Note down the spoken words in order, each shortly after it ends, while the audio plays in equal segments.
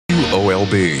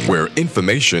KOLB, where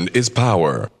information is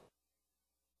power.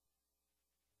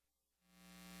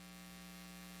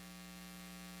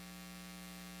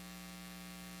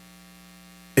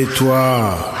 Et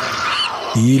toi,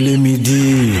 il est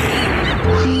midi,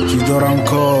 tu dors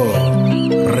encore,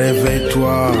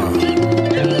 réveille-toi.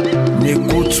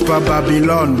 N'écoute pas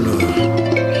Babylone,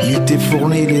 il t'est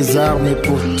fourni les armes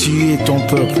pour tuer ton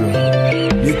peuple.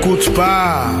 N'écoute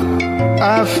pas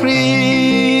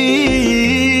Afrique.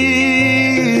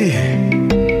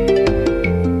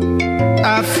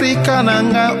 Africa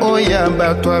nanga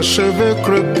oyamba, toi cheveux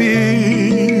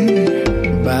crepus.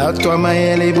 Batwa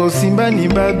mayele bo simbani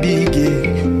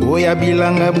babige oya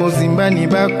bilanga bo simbani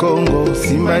ba Congo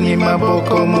simbani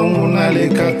maboko monguna le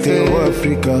kate o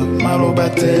Afrika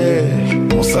malobate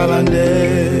musalande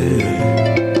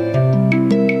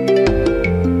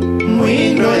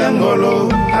muindo ya ngolo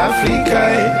Afrika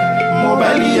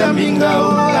mobali ya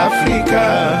mingao Afrika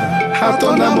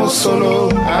hatonda mosolo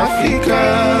Afrika.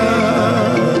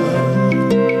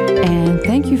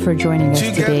 Thank you for joining us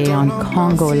today on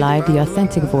Congo Live, the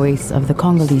authentic voice of the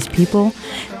Congolese people.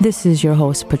 This is your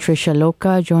host, Patricia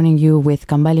Loka, joining you with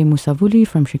Kambale Musavuli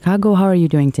from Chicago. How are you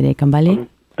doing today, Kambale?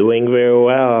 Doing very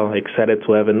well. Excited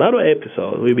to have another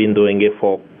episode. We've been doing it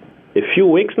for a few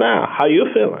weeks now. How are you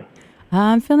feeling?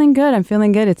 I'm feeling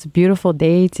good. It's a beautiful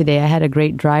day today. I had a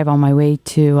great drive on my way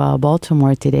to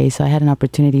Baltimore today, so I had an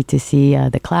opportunity to see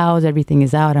the clouds. Everything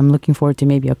is out. I'm looking forward to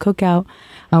maybe a cookout.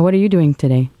 What are you doing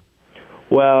today?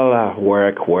 Well,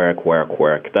 work.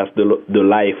 That's the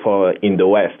life in the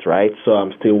West, right? So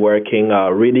I'm still working,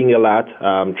 reading a lot,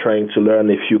 trying to learn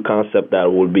a few concepts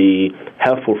that will be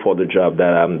helpful for the job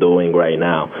that I'm doing right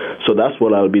now. So that's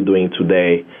what I'll be doing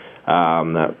today,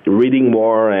 reading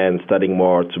more and studying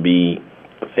more to be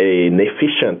an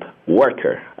efficient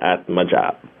worker at my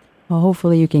job. Well,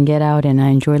 hopefully you can get out and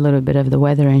enjoy a little bit of the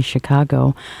weather in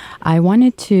Chicago. I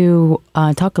wanted to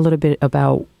talk a little bit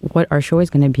about what our show is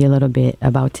going to be a little bit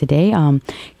about today.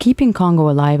 Keeping Congo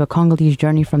Alive, a Congolese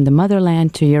journey from the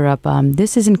motherland to Europe.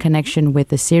 This is in connection with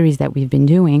the series that we've been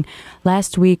doing.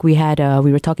 Last week we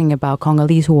were talking about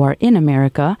Congolese who are in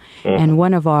America, and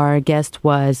one of our guests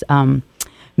was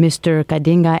Mr.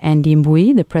 Kadinga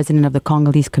Ndimbui, the president of the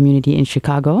Congolese community in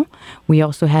Chicago. We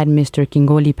also had Mr.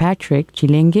 Kingoli Patrick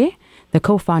Chilenge, the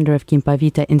co-founder of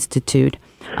Kimpavita Institute.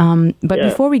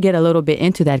 Before we get a little bit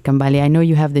into that, Kambale, I know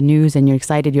you have the news and you're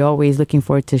excited. You're always looking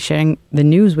forward to sharing the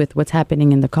news with what's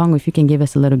happening in the Congo. If you can give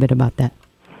us a little bit about that.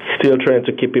 Still trying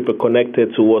to keep people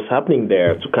connected to what's happening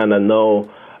there, to kind of know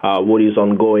what is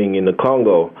ongoing in the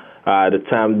Congo. At the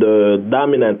time, the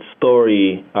dominant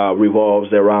story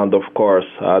revolves around, of course,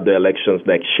 the elections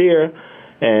next year.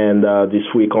 And this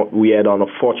week we had an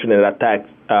unfortunate attack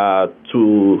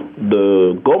to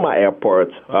the Goma airport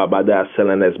by the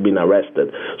assailant has been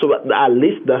arrested. So at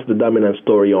least that's the dominant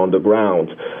story on the ground.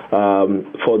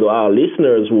 For our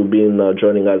listeners who've been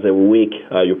joining us every week,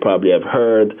 you probably have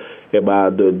heard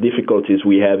about the difficulties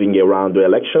we're having around the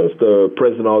elections. The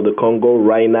president of the Congo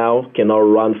right now cannot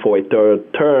run for a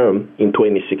third term in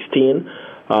 2016.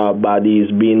 But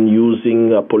he's been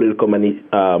using political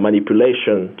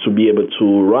manipulation to be able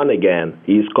to run again.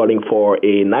 He's calling for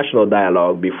a national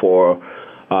dialogue before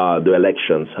the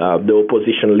elections. The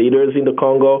opposition leaders in the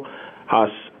Congo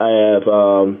have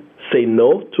said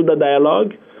no to the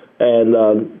dialogue, and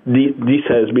this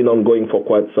has been ongoing for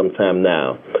quite some time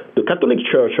now. The Catholic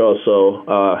Church also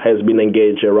has been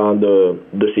engaged around the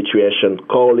situation,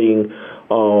 calling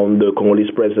on the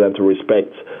Congolese president to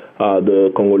respect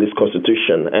the Congolese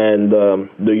constitution. And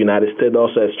the United States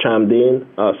also has chimed in,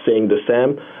 saying the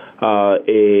same.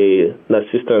 An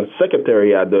assistant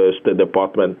secretary at the State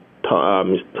Department,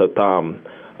 Mr. Tom,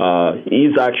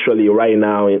 is actually right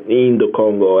now in the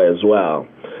Congo as well.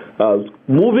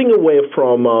 Moving away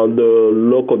from the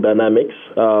local dynamics,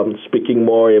 speaking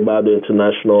more about the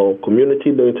international community,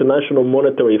 the International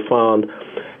Monetary Fund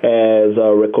has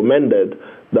recommended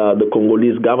that the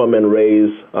Congolese government raise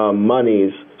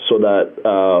monies so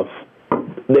that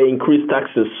they increase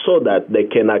taxes so that they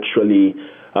can actually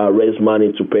raise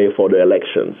money to pay for the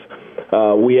elections.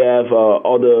 We have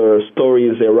other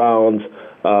stories around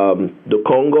the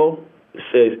Congo,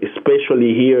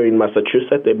 especially here in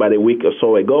Massachusetts about a week or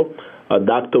so ago.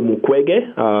 Dr.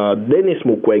 Mukwege, Denis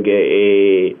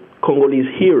Mukwege, a Congolese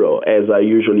hero, as I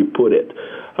usually put it,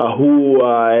 who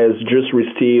has just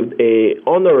received an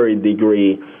honorary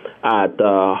degree at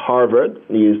Harvard.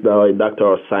 He is now a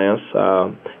doctor of science.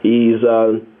 He's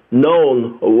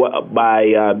known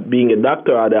by being a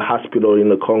doctor at a hospital in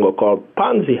the Congo called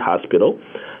Panzi Hospital.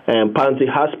 And Panzi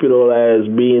Hospital has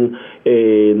been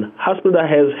a hospital that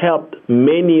has helped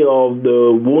many of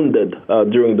the wounded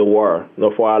during the war. Now,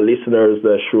 for our listeners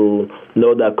that should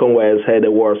know that Congo has had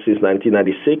a war since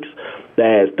 1996 that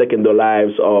has taken the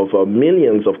lives of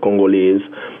millions of Congolese.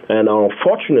 And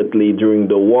unfortunately, during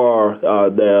the war,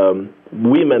 the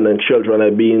women and children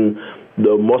have been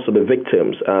most of the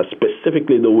victims,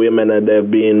 specifically the women that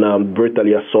have been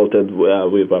brutally assaulted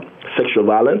with sexual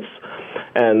violence.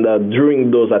 And during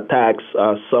those attacks,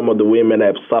 some of the women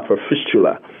have suffered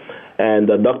fistula. And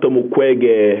Dr.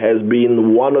 Mukwege has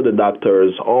been one of the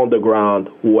doctors on the ground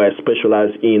who has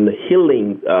specialized in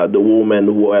healing the women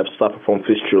who have suffered from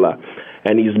fistula.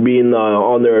 And he's been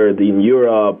honored in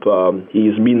Europe.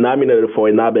 He's been nominated for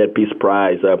a Nobel Peace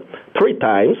Prize 3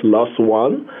 times, lost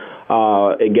one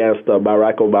against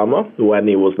Barack Obama when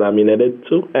he was nominated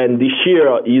too. And this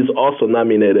year he's also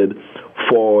nominated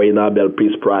for a Nobel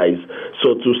Peace Prize.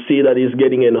 So to see that he's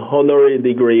getting an honorary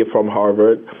degree from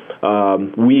Harvard,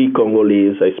 we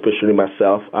Congolese, especially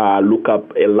myself, look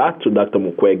up a lot to Dr.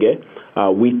 Mukwege.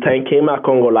 We thank him at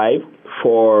Congo Live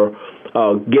for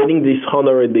getting this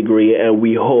honorary degree, and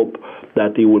we hope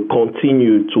that he will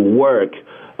continue to work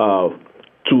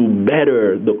to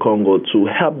better the Congo, to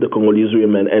help the Congolese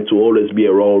women, and to always be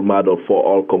a role model for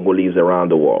all Congolese around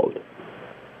the world.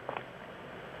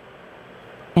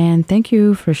 And thank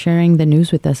you for sharing the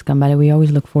news with us, Kambale. We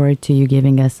always look forward to you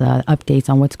giving us updates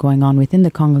on what's going on within the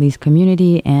Congolese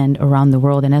community and around the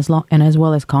world, and as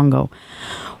well as Congo.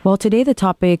 Well, today the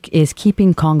topic is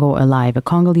Keeping Congo Alive, a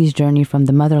Congolese journey from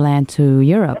the motherland to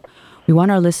Europe. We want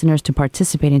our listeners to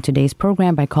participate in today's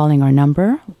program by calling our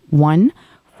number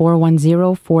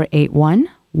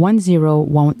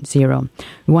 1-410-481-1010.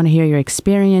 We want to hear your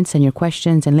experience and your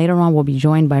questions, and later on we'll be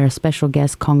joined by our special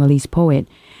guest, Congolese poet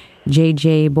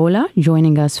J.J. Bola,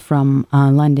 joining us from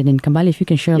London. And Kambale, if you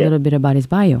can share a little bit about his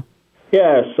bio.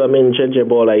 Yes, I mean, J.J.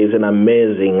 Bola is an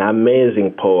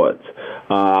amazing poet.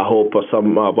 I hope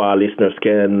some of our listeners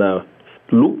can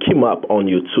look him up on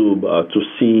YouTube to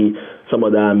see some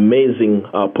of the amazing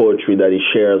poetry that he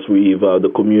shares with the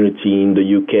community in the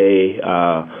UK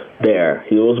there.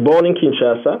 He was born in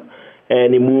Kinshasa,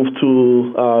 and he moved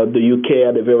to the UK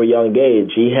at a very young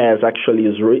age. He has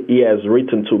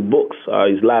written 2 books.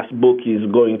 His last book is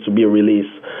going to be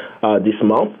released this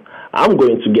month. I'm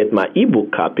going to get my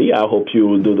ebook copy. I hope you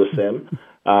will do the same,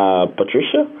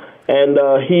 Patricia. And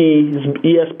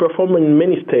he has performed in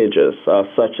many stages,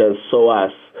 such as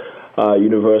SOAS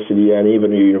University and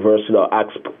even the University of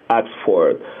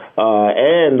Oxford.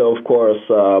 And, of course,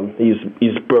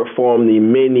 he's performed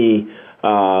in many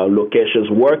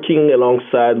locations, working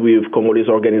alongside with Congolese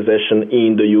organization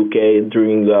in the UK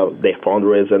during their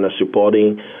fundraising and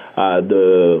supporting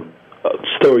the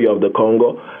story of the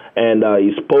Congo. And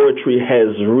his poetry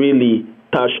has really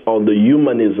touched on the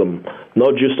humanism,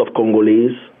 not just of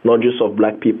Congolese, not just of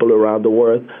black people around the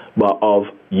world, but of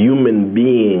human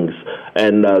beings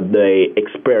and their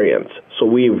experience. So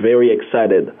we're very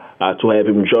excited to have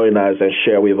him join us and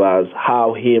share with us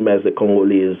how him as a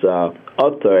Congolese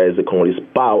author, as a Congolese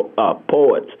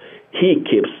poet, he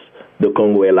keeps the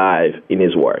Congo alive in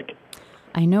his work.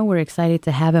 I know we're excited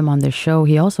to have him on the show.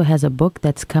 He also has a book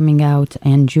that's coming out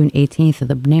on June 18th.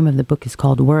 The name of the book is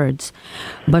called Words.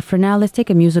 But for now, let's take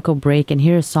a musical break and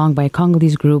hear a song by a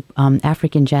Congolese group,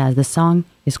 African Jazz. The song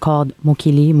is called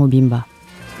Mokili Mobimba.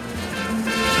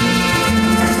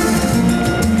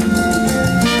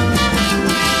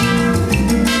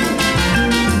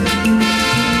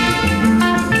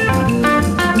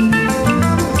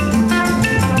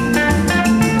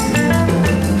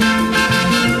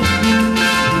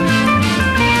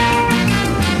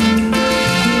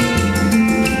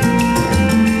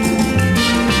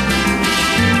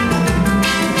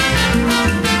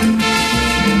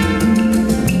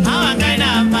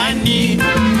 Mani,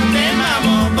 Mema.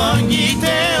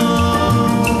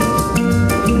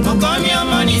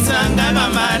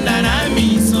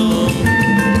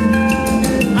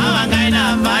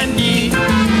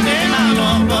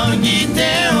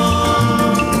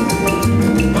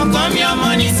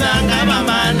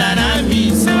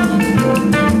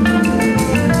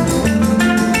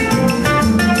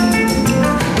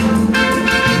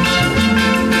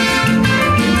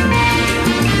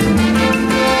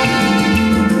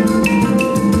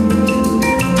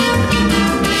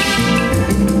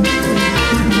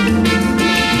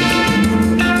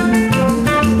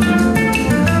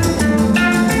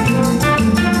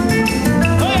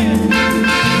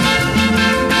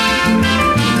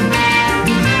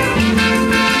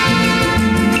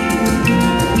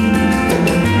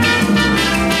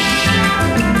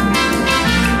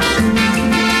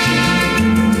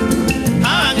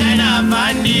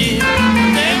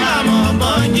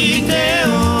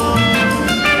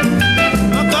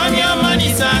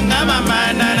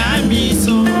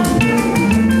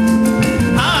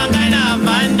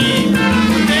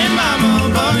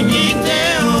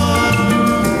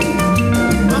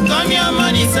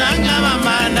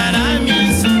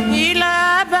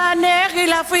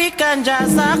 African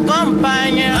jazz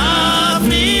accompagne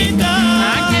Africa.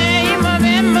 Akei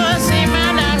movembo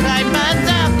simana ngai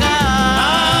bataka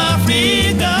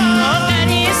Africa.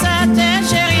 Organisa te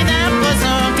sherina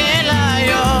kozongela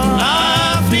yo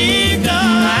Africa.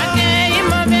 Akei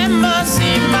movembo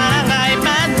simana ngai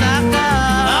bataka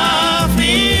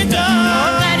Africa.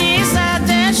 Organisa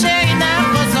te sherina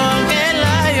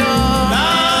kozongela yo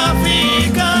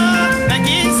Africa.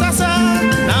 Nakisasa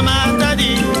na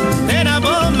matadi tena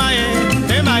boma ye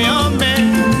temayombe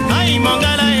ai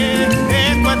mongala ye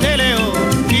ekwateleo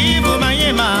kivu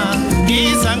mayema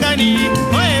kisangani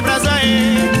oe braza ye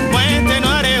pointe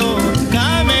noireo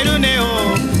kameruneo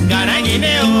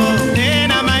garangineo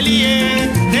tena malie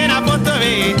tena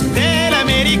potove tena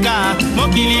amerika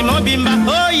mokili mobimba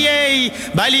oye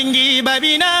balingi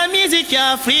babina musique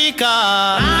afrika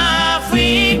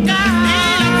Afrika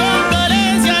ila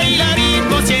congolese ila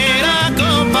riposiera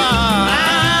compa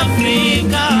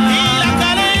Africa. Il a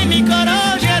calé Nicolo,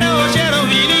 Gero,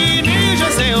 Vili,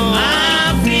 Joseo.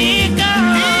 Africa.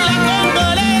 Il a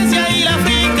Congolese, il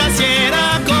Africa, Sierra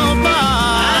Compa.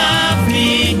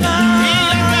 Africa.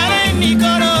 Il a calé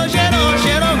Nicolo,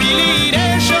 Gero, Vili,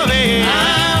 Chauvet.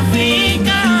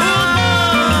 Africa.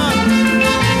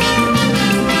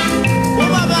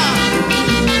 Baba.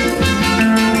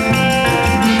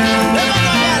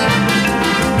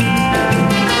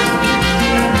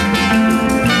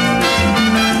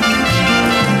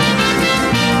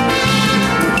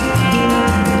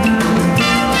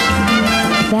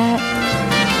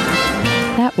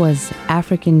 That was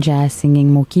African jazz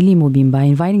singing Mokili Mobimba,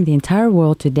 inviting the entire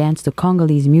world to dance to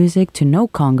Congolese music, to know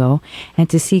Congo, and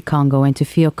to see Congo and to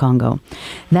feel Congo.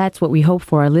 That's what we hope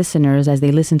for our listeners as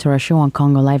they listen to our show on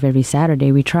Congo Live every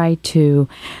Saturday. We try to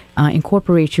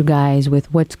incorporate you guys with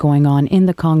what's going on in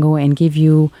the Congo and give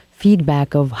you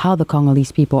feedback of how the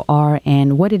Congolese people are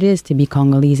and what it is to be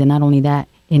Congolese, and not only that,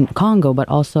 in Congo, but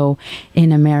also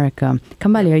in America.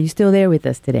 Kambale, are you still there with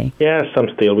us today? Yes, I'm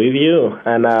still with you.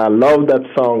 And I love that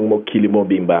song, Mokili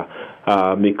Mobimba,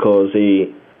 because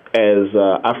as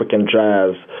African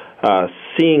jazz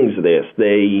sings this,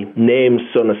 they name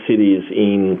certain cities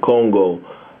in Congo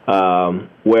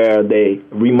where they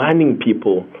reminding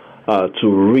people to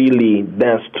really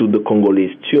dance to the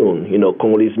Congolese tune. You know,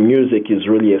 Congolese music is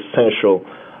really essential.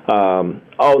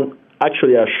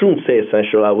 Actually, I shouldn't say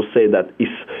essential. I would say that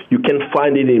you can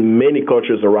find it in many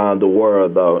cultures around the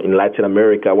world, in Latin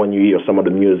America, when you hear some of the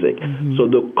music. Mm-hmm. So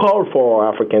the call for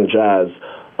African jazz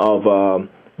of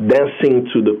dancing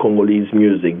to the Congolese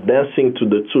music, dancing to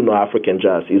the tune of African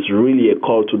jazz is really a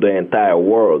call to the entire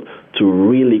world to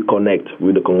really connect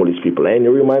with the Congolese people. And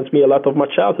it reminds me a lot of my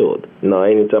childhood, you know,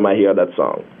 anytime I hear that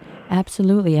song.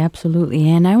 Absolutely, absolutely.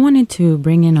 And I wanted to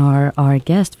bring in our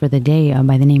guest for the day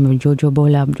by the name of Jojo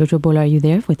Bola. Jojo Bola, are you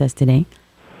there with us today?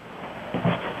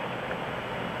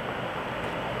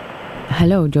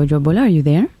 Hello, Jojo Bola, are you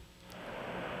there?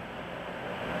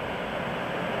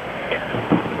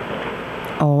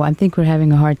 Oh, I think we're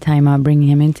having a hard time bringing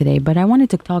him in today. But I wanted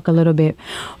to talk a little bit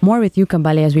more with you,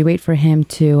 Kambale, as we wait for him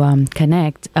to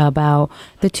connect about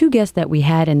the two guests that we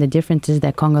had and the differences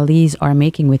that Congolese are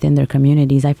making within their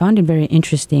communities. I found it very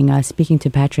interesting speaking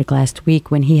to Patrick last week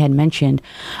when he had mentioned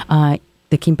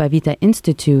the Kimpavita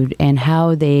Institute and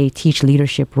how they teach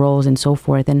leadership roles and so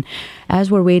forth. And as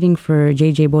we're waiting for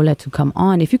JJ Bola to come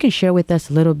on, if you can share with us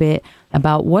a little bit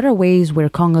about what are ways where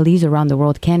Congolese around the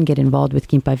world can get involved with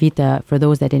Kimpavita for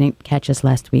those that didn't catch us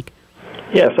last week.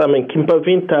 Yes, I mean,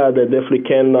 Kimpavita, they definitely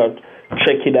can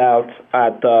check it out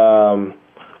at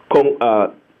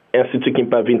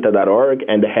institutekimpavinta.org,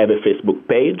 and they have a Facebook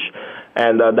page.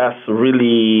 And that's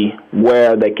really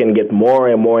where they can get more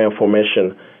and more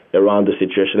information around the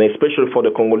situation, especially for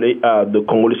the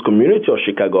Congolese community of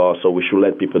Chicago. So we should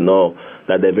let people know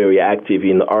that they're very active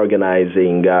in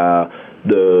organizing the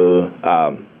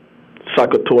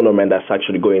soccer tournament that's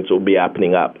actually going to be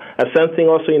happening up. And same thing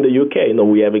also in the UK. You know,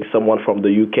 we're having someone from the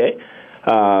UK,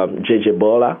 JJ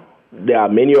Bola. There are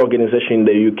many organizations in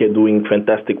the UK doing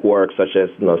fantastic work, such as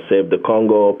Save the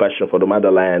Congo, Passion for the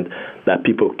Motherland, that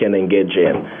people can engage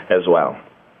in as well.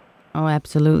 Oh,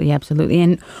 absolutely, absolutely.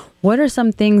 And what are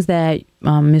some things that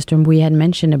Mr. Mbui had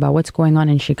mentioned about what's going on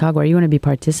in Chicago? Are you going to be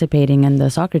participating in the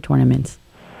soccer tournaments?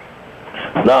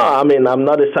 No, I mean, I'm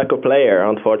not a soccer player,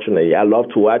 unfortunately. I love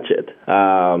to watch it.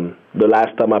 The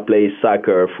last time I played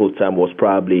soccer full-time was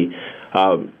probably,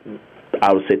 I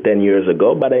would say 10 years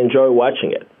ago, but I enjoy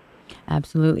watching it.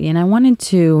 Absolutely. And I wanted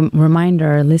to remind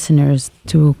our listeners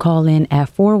to call in at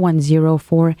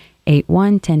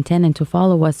 410-481-1010 and to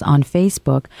follow us on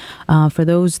Facebook. For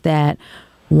those that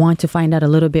want to find out a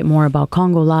little bit more about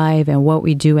Congo Live and what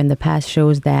we do in the past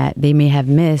shows that they may have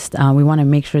missed, we want to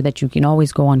make sure that you can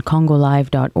always go on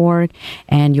congolive.org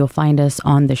and you'll find us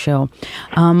on the show.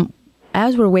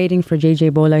 As we're waiting for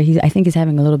JJ Bola, I think he's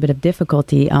having a little bit of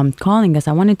difficulty calling us.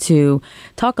 I wanted to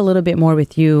talk a little bit more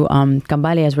with you,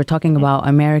 Kambale, as we're talking about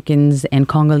Americans and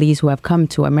Congolese who have come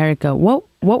to America. What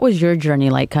was your journey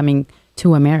like coming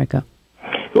to America?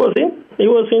 It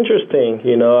was interesting.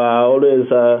 I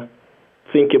always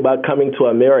think about coming to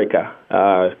America.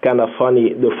 Kind of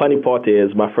funny. The funny part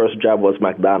is my first job was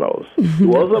McDonald's. It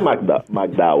wasn't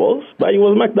McDowell's, but it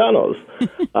was McDonald's.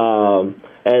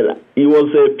 And it was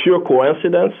a pure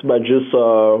coincidence, but just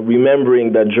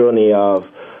remembering the journey of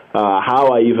how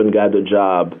I even got the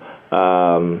job.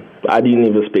 I didn't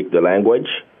even speak the language,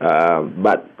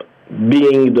 but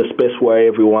being in the space where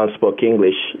everyone spoke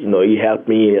English, it helped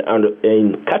me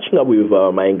in catching up with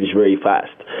my English very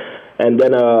fast. And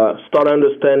then start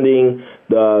understanding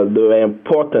the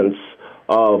importance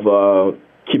of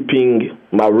keeping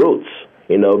my roots,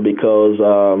 because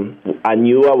I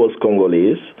knew I was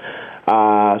Congolese.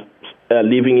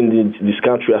 Living in this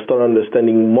country, I started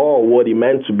understanding more what it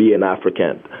meant to be an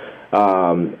African.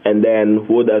 And then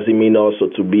what does it mean also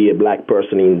to be a black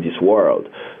person in this world?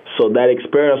 So that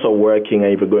experience of working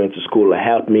and even going to school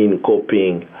helped me in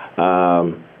coping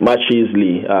much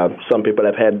easily. Some people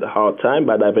have had a hard time,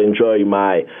 but I've enjoyed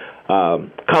my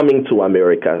coming to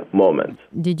America moment.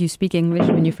 Did you speak English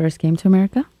when you first came to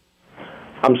America?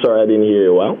 I'm sorry, I didn't hear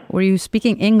you well. Were you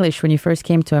speaking English when you first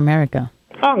came to America?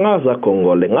 So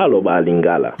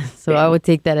I would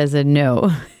take that as a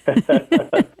no.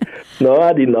 No,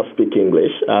 I did not speak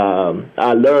English.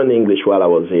 I learned English while I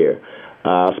was here.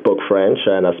 I spoke French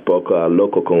and I spoke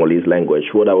local Congolese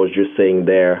language. What I was just saying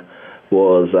there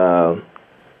was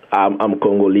I'm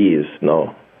Congolese,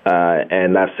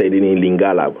 and I said it in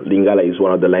Lingala. Lingala is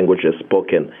one of the languages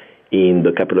spoken in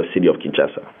the capital city of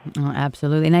Kinshasa. Oh,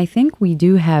 absolutely. And I think we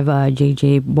do have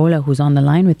JJ Bola who's on the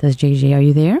line with us. JJ, are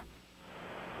you there?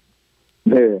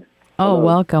 Yeah. Oh,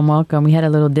 welcome. We had a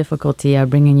little difficulty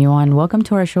bringing you on. Welcome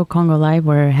to our show, Congo Live.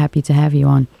 We're happy to have you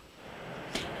on.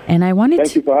 And I wanted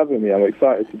Thank you for having me. I'm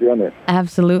excited to be on it.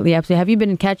 Absolutely. Have you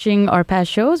been catching our past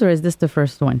shows, or is this the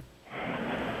first one?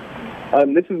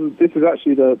 This is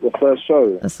actually the first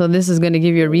show. So this is going to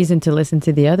give you a reason to listen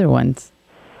to the other ones.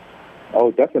 Oh,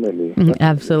 definitely.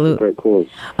 Absolutely. Great cause.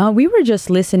 We were just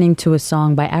listening to a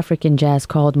song by African Jazz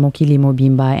called Mokili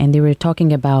Mobimba, and they were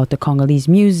talking about the Congolese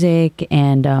music,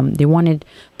 and they wanted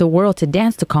the world to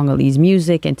dance to Congolese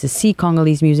music and to see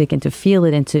Congolese music and to feel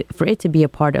it and for it to be a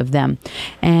part of them.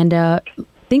 And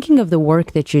thinking of the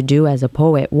work that you do as a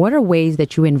poet, what are ways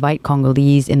that you invite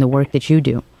Congolese in the work that you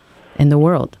do in the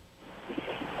world?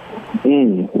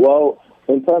 Well,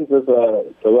 in terms of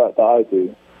the work that I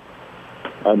do,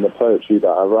 and the poetry that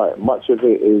I write, much of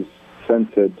it is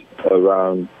centered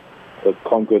around the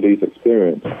Congolese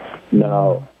experience.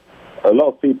 Now, a lot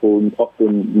of people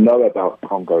often know about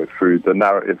Congo through the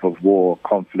narrative of war,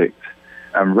 conflict,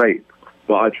 and rape,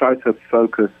 but I try to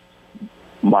focus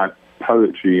my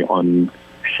poetry on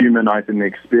humanizing the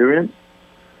experience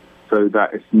so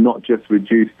that it's not just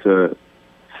reduced to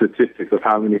statistics of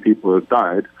how many people have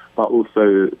died, but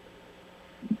also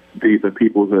these are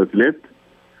people who have lived.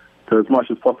 So as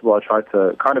much as possible, I try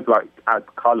to kind of like add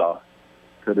color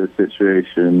to the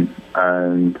situation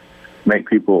and make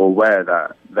people aware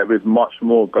that there is much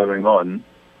more going on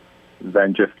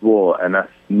than just war, and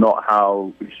that's not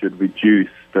how we should reduce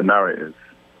the narrative.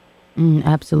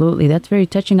 Absolutely. That's very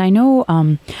touching. I know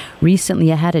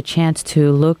recently I had a chance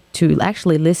to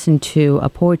actually listen to a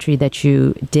poetry that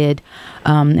you did,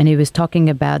 and it was talking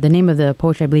about, the name of the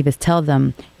poetry, I believe, is Tell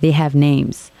Them They Have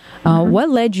Names. What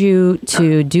led you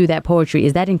to do that poetry?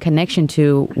 Is that in connection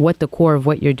to what the core of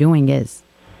what you're doing is?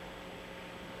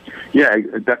 Yeah,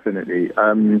 definitely.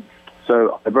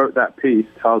 So I wrote that piece,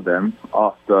 Tell Them,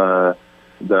 after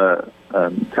the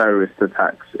terrorist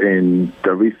attacks in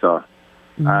Garissa.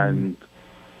 And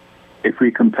if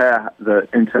we compare the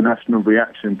international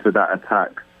reaction to that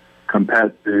attack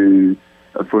compared to,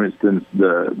 for instance,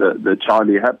 the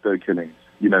Charlie Hebdo killings,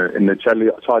 in the Charlie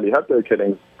Hebdo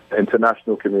killings, the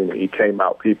international community came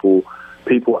out, people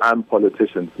and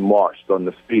politicians marched on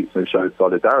the streets and showed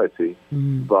solidarity.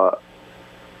 But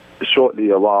shortly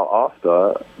a while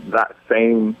after, that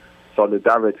same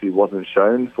solidarity wasn't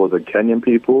shown for the Kenyan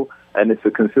people, and it's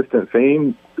a consistent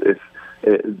theme.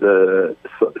 The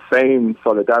same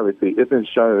solidarity isn't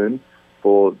shown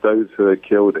for those who are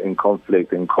killed in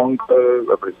conflict in Congo,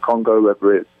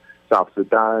 whether it's South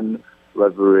Sudan,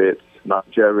 whether it's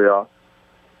Nigeria.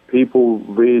 People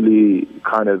really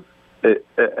kind of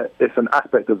it's an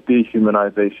aspect of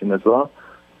dehumanization as well.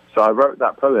 So I wrote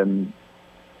that poem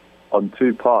on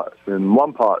two parts. In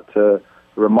one part, to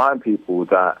remind people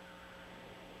that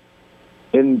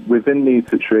within these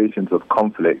situations of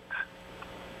conflict,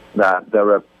 that there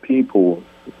are people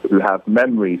who have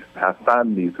memories, who have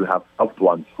families, who have loved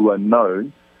ones who are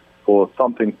known for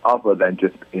something other than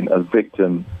just being a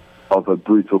victim of a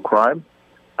brutal crime.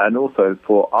 And also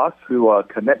for us who are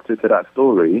connected to that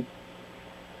story,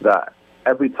 that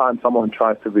every time someone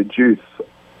tries to reduce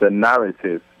the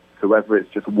narrative to whether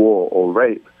it's just war or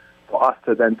rape, for us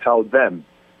to then tell them,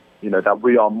 that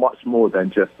we are much more than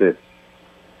just this.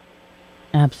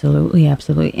 Absolutely,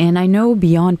 absolutely. And I know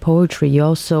beyond poetry, you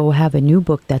also have a new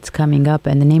book that's coming up,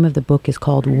 and the name of the book is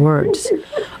called Words.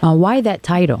 Why that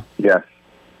title? Yes.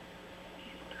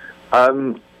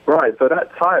 Right, so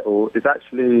that title is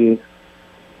actually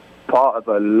part of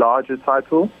a larger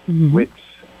title, which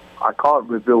I can't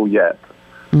reveal yet.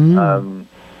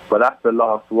 But that's the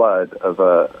last word of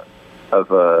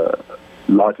a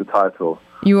larger title.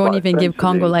 You won't even give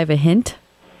Congo Live a hint?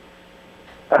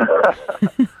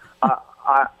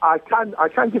 I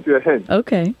can give you a hint.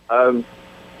 Okay. So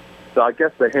I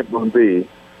guess the hint will be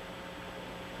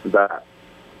that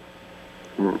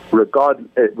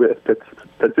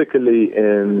particularly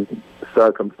in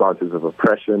circumstances of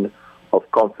oppression, of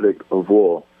conflict, of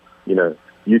war,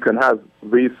 you can have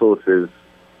resources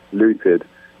looted,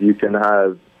 you can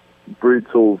have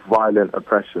brutal, violent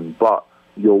oppression, but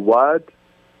your word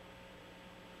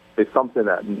is something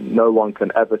that no one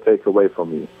can ever take away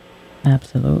from you.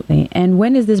 Absolutely. And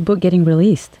when is this book getting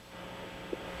released?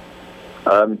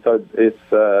 So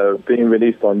it's being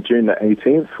released on June the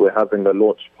 18th. We're having a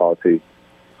launch party.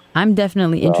 I'm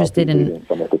definitely interested in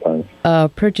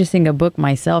purchasing a book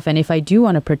myself. And if I do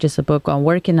want to purchase a book,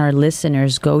 where can our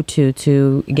listeners go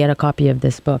to get a copy of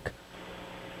this book?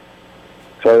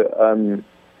 So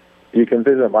you can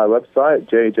visit my website,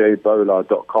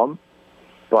 jjbola.com,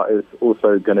 but it's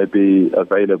also going to be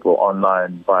available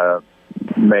online via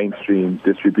mainstream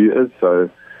distributors, so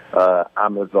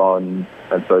Amazon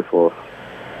and so forth.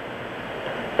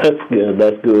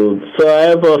 That's good. So I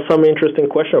have some interesting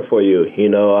question for you.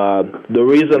 The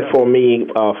reason for me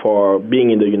for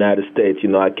being in the United States,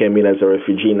 I came in as a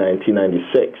refugee in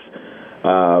 1996.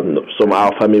 So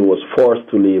our family was forced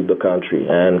to leave the country,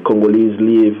 and Congolese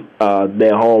leave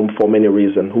their home for many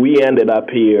reasons. We ended up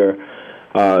here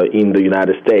in the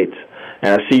United States,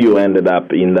 and I see you ended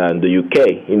up in the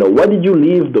UK. Why did you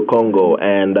leave the Congo,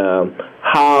 and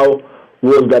how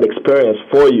was that experience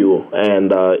for you,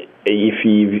 and if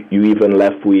you even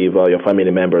left with your family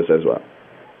members as well?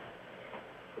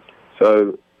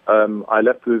 So I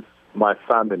left with my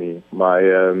family, my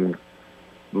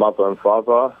mother and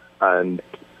father, and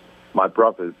my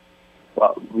brothers.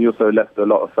 But we also left a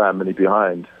lot of family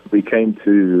behind. We came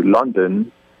to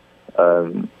London,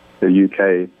 the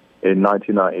UK, in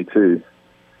 1992.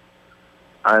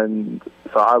 And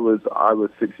so I was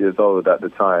 6 years old at the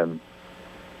time.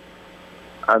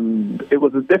 And it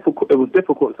was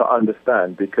difficult to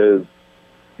understand because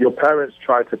your parents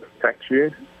try to protect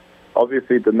you.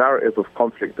 Obviously, the narrative of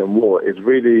conflict and war it's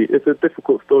a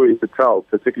difficult story to tell,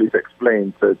 particularly to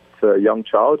explain to a young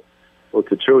child or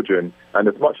to children. And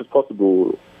as much as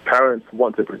possible, parents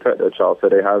want to protect their child so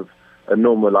they have a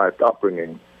normalized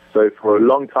upbringing. So for a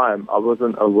long time, I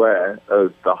wasn't aware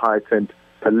of the heightened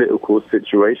political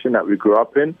situation that we grew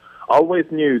up in. I always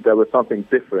knew there was something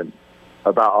different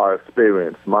about our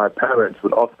experience. My parents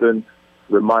would often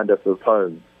remind us of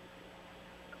home.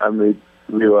 And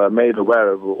we were made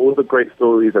aware of all the great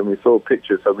stories, and we saw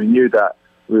pictures, so we knew that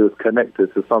we were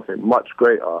connected to something much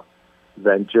greater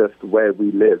than just where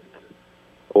we lived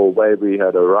or where we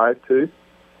had arrived to.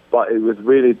 But it was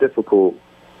really difficult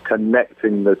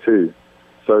connecting the two.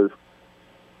 So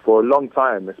for a long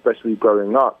time, especially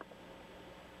growing up,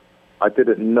 I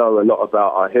didn't know a lot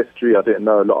about our history. I didn't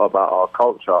know a lot about our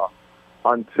culture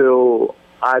until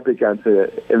I began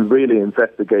to really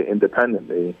investigate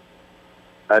independently.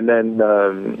 And then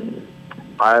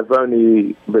I have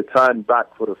only returned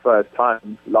back for the first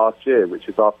time last year, which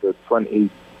is after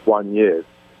 21 years.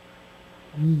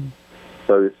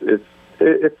 So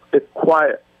it's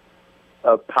quite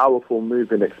a powerful,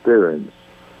 moving experience.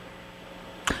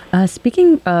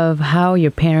 Speaking of how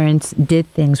your parents did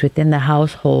things within the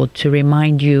household to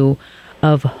remind you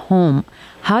of home,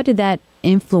 how did that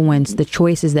influence the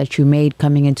choices that you made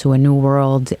coming into a new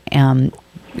world,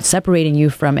 separating you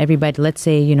from everybody? Let's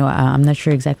say, I'm not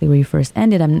sure exactly where you first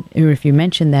ended, or if you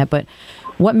mentioned that, but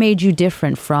what made you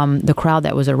different from the crowd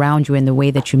that was around you in the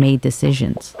way that you made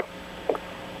decisions?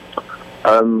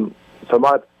 So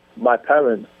my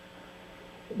parents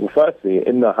Well, firstly,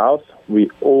 in the house, we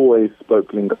always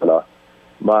spoke Lingala.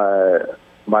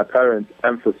 My parents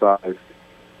emphasized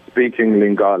speaking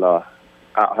Lingala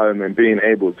at home and being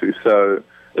able to. So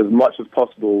as much as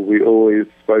possible, we always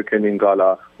spoke in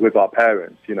Lingala with our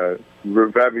parents. You know,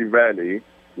 very rarely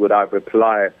would I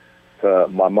reply to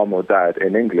my mum or dad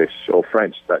in English or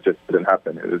French. That just didn't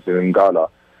happen. It was in Lingala.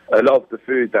 A lot of the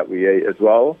food that we ate as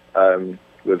well,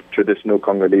 with traditional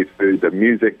Congolese food, the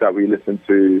music that we listened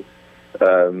to,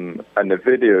 and the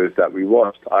videos that we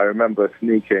watched. I remember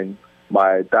sneaking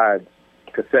my dad's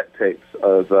cassette tapes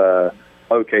of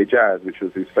OK Jazz, which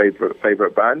was his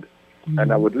favorite band,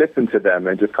 and I would listen to them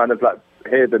and just kind of like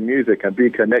hear the music and be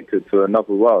connected to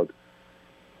another world.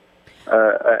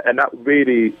 And that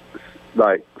really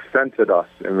like centered us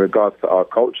in regards to our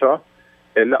culture.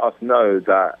 It let us know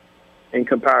that in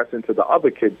comparison to the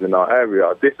other kids in our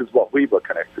area, this is what we were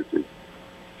connected to.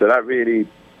 So that really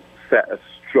set a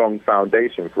strong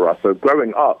foundation for us. So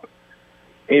growing up,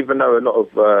 even though a lot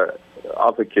of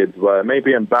other kids were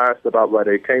maybe embarrassed about where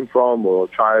they came from or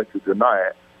tried to deny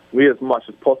it, we as much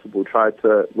as possible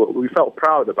we felt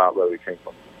proud about where we came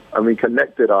from. And we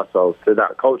connected ourselves to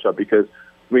that culture because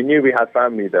we knew we had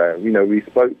family there. You know, we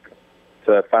spoke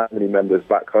to family members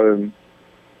back home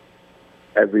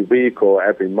every week or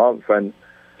every month, and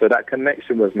so that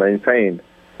connection was maintained.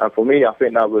 And for me, I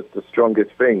think that was the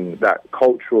strongest thing. That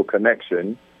cultural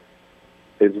connection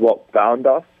is what bound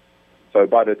us. So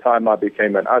by the time I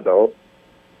became an adult,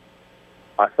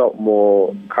 I felt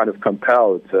more kind of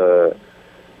compelled to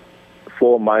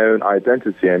form my own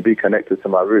identity and be connected to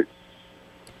my roots.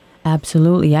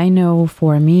 Absolutely. I know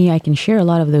for me, I can share a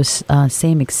lot of those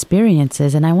same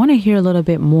experiences. And I want to hear a little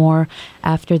bit more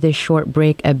after this short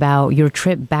break about your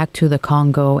trip back to the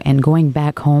Congo and going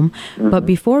back home. Mm-hmm. But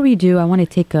before we do, I want to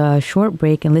take a short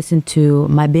break and listen to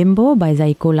Mabimbo by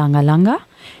Zaiko Langa Langa.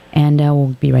 And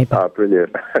we'll be right back. Ah,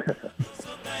 brilliant.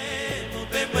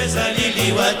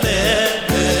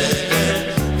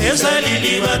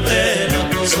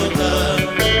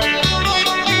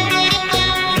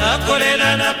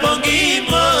 Nakolela na pongi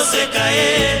moseka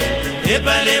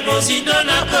ebale mozindo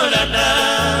nakolanda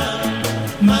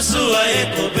masuwa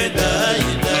ekobeta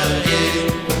ida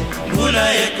mula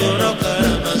ekoroka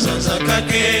mazanza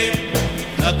kake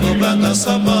nakobanga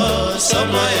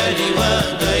somo ya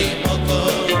liwanga imoko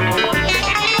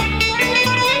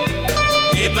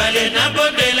ebale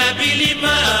nabondela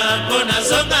bilima mpona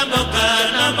zonga moka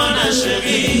na mona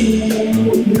sheri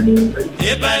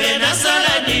ebale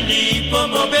nasala nini po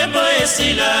mobembo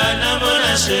esila na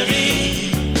mona sheri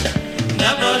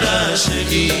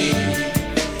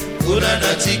kuna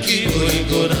natiki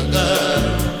olingo nanga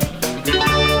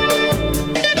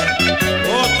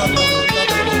oh papa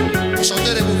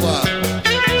chantez les pouvoirs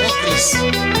oh Chris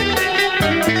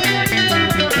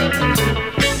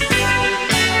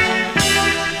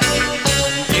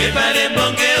ebale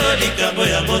mbonge olikambo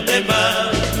ya motema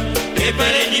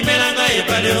ebale nimelanga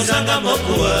ebale ozanga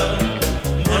mokuwa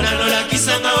mona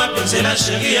nolakisanga wapenzela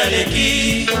sheri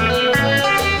aleki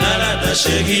nalanda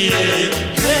sheri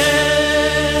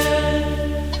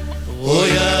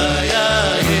oya ya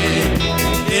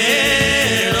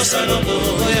losalongo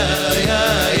oya ya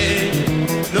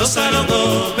losalongo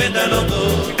benda longo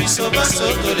biso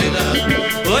basotolela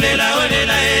olela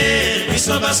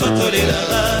biso basotolela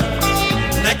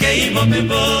nakei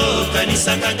mopembo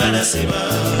kanisaka nga na seba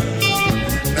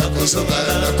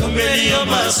nakosokala nakombeli yo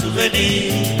masuveni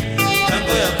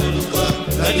ntango ya kolukwa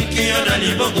naliki yo na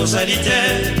libongo ozali te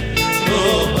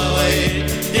o mawae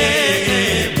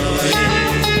mawae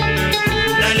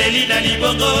naleli na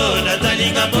libongo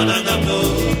natali ngambo na ngambo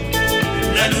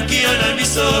naluki yo na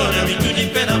miso na mituni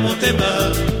mpe na motema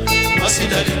mwasi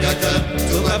nalingaka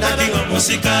tokabaki ngo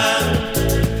mosika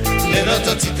lelo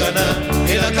totikana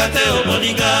elaka te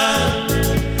omoninga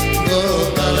o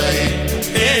mawae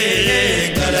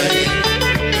kalae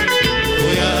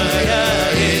oya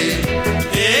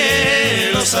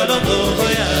losalongo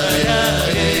oya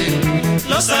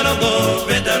losalongo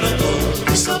benda longo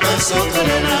biso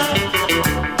basokolela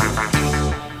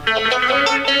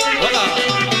voilà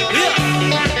yeah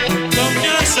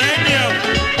combien seigneur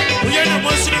uye na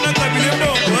mwasi na kabile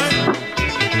bongo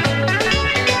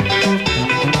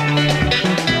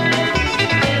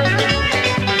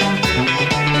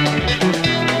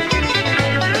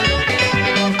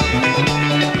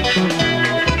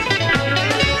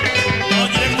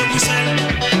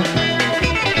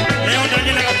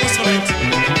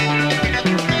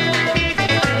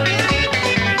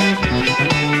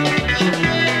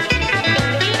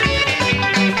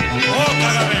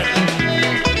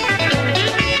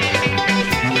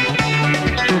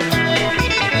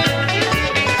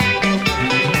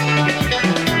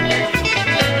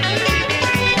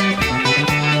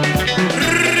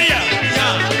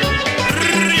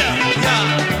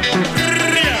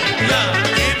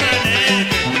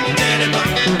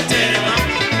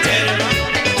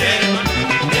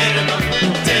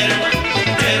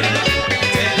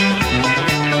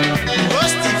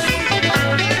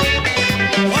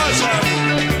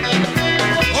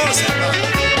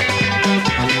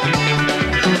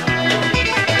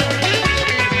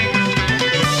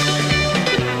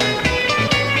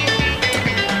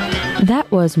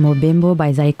was Mobimbo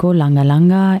by Zaiko Langa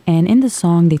Langa. And in the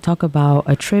song, they talk about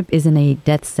a trip isn't a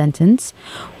death sentence.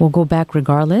 We'll go back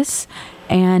regardless.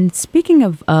 And speaking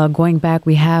of going back,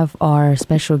 we have our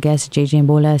special guest, JJ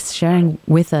Mbola, sharing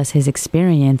with us his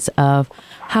experience of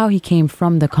how he came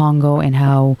from the Congo and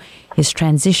how his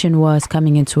transition was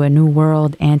coming into a new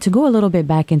world. And to go a little bit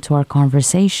back into our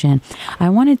conversation, I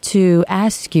wanted to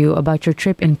ask you about your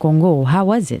trip in Congo. How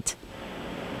was it?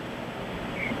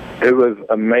 It was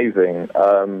amazing.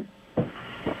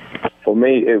 For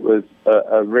me, it was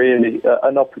a really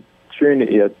an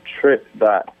opportunity, a trip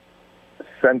that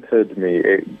centered me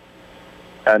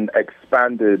and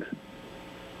expanded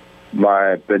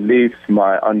my beliefs,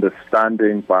 my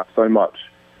understanding by so much.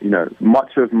 You know,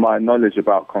 much of my knowledge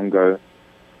about Congo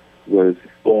was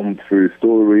formed through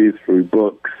stories, through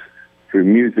books, through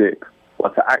music,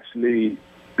 but to actually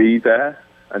be there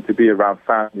and to be around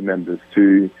family members,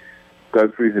 to go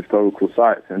through historical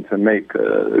sites and to make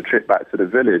a trip back to the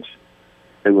village,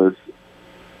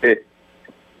 it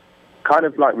kind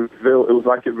of like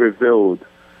revealed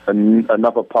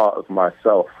another part of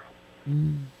myself,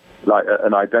 like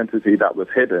an identity that was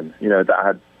hidden, you know, that I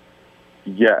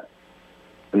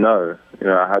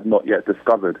had not yet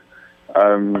discovered.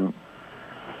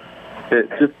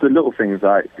 It's just the little things,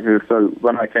 like, so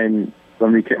when my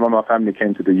family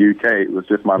came to the UK, it was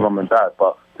just my mum and dad,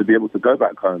 but to be able to go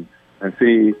back home and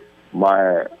see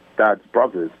my dad's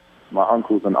brothers, my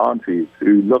uncles and aunties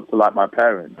who looked like my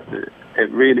parents,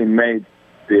 it really made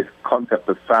this concept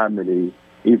of family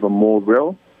even more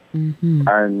real. Mm-hmm.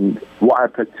 And what I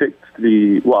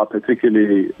particularly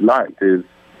liked is,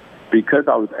 because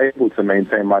I was able to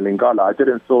maintain my Lingala, I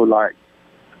didn't feel like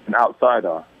an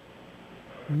outsider.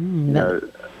 You know,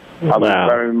 I was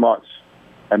very much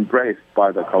embraced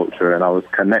by the culture and I was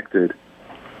connected.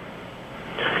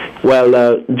 Well,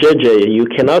 JJ, you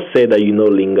cannot say that you know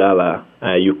Lingala,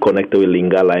 you connected with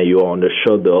Lingala and you're on the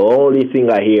show. The only thing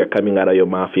I hear coming out of your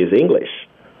mouth is English.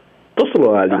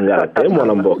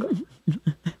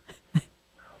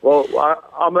 Well,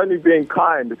 I'm only being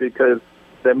kind because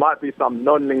there might be some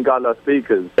non-Lingala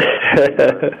speakers.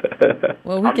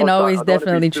 Well, we can always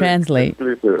definitely translate.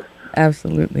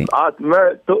 Absolutely.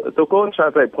 To go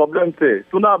translate, problem c'est,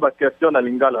 si on a une question en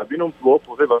Lingala, bien on peut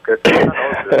poser la question.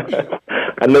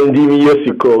 Nandimi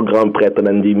Yosiko, grand prêtre,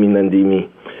 Nandimi.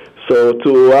 So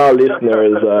to our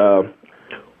listeners,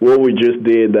 what we just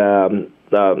did,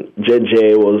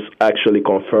 JJ was actually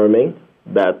confirming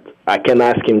that I can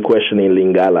ask him question in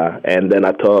Lingala, and then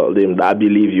I told him that I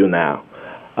believe you now.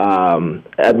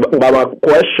 But my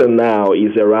question now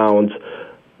is around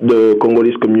the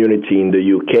Congolese community in the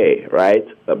UK, right?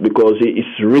 Because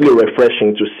it's really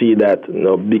refreshing to see that, you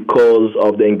know, because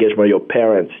of the engagement of your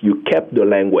parents, you kept the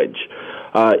language.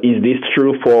 Is this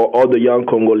true for all the young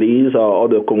Congolese or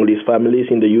other Congolese families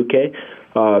in the UK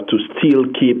to still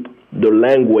keep the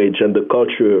language and the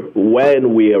culture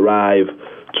when we arrive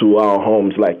to our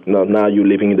homes, like now you're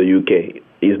living in the UK?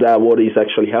 Is that what is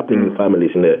actually happening in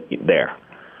families there?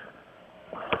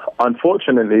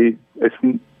 Unfortunately,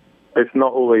 it's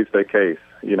not always the case.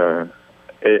 You know,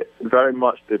 it very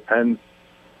much depends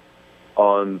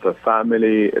on the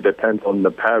family. It depends on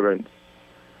the parents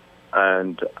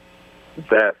and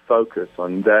their focus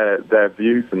on their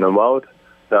views in the world.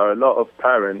 There are a lot of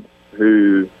parents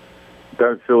who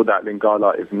don't feel that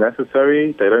Lingala is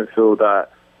necessary. They don't feel that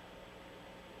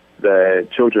their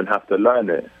children have to learn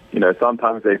it. You know,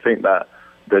 sometimes they think that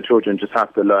their children just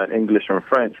have to learn English and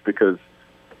French because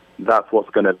that's what's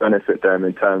going to benefit them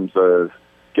in terms of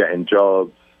getting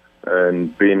jobs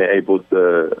and being able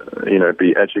to, you know,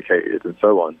 be educated and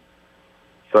so on.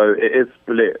 So it is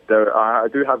split. I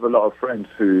do have a lot of friends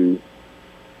who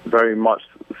very much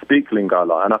speak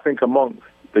Lingala, and I think amongst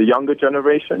the younger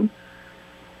generation,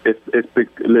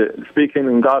 speaking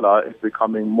Lingala is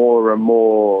becoming more and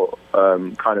more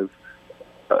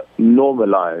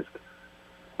normalized.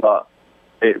 But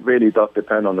it really does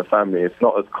depend on the family. It's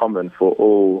not as common for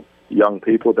all young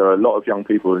people. There are a lot of young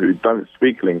people who don't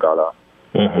speak Lingala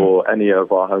or any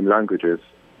of our home languages.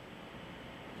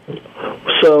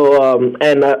 So,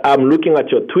 and I'm looking at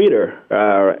your Twitter,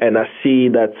 and I see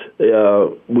that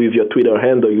with your Twitter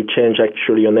handle, you changed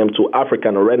actually your name to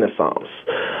African Renaissance.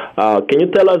 Can you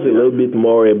tell us a little bit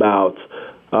more about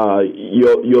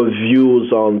your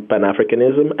views on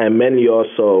Pan-Africanism, and mainly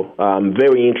also I'm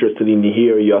very interested in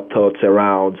hearing your thoughts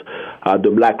around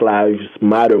the Black Lives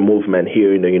Matter movement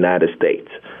here in the United States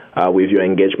with your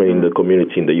engagement in the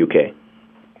community in the UK.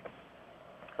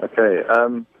 Okay.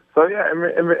 So yeah,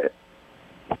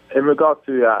 in regard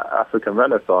to African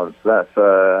Renaissance, that's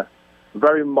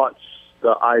very much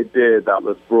the idea that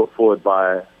was brought forward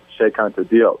by Sheikh Anta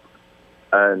Diop.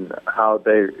 and how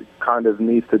there kind of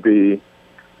needs to be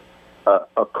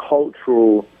a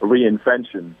cultural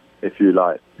reinvention, if you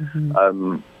like,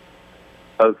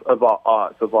 of our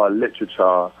arts, of our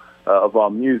literature, of our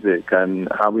music, and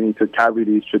how we need to carry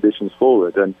these traditions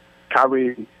forward and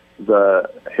carry the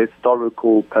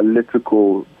historical,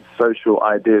 political, social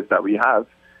ideas that we have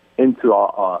into our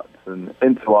arts and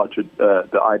into our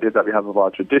the ideas that we have of our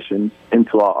traditions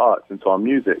into our arts, into our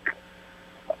music.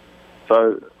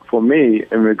 So for me,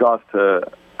 in regards to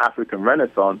African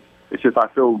Renaissance, it's just I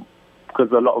feel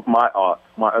because a lot of my art,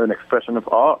 my own expression of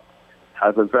art,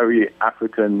 has a very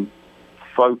African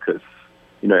focus,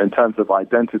 you know, in terms of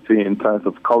identity, in terms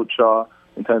of culture,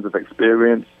 in terms of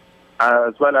experience,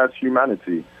 as well as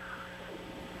humanity.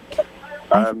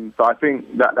 So I think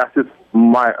that's just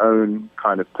my own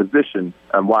kind of position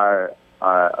and why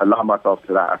I allow myself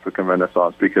to that African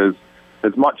Renaissance, because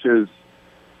as much as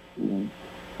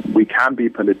we can be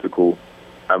political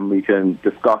and we can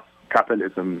discuss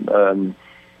capitalism,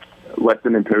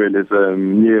 Western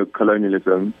imperialism,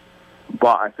 neo-colonialism,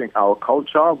 but I think our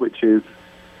culture, which is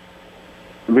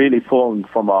really formed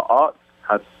from our arts,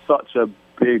 has such a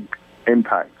big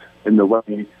impact in the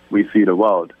way we see the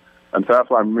world. And so that's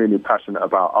why I'm really passionate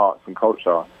about arts and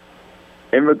culture.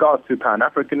 In regards to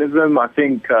Pan-Africanism, I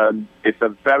think it's a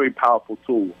very powerful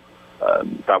tool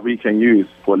that we can use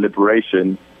for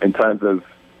liberation in terms of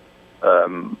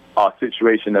our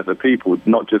situation as a people,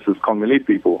 not just as Congolese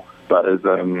people, but as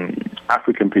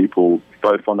African people,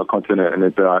 both on the continent and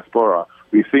in the diaspora.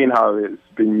 We've seen how it's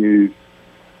been used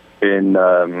in,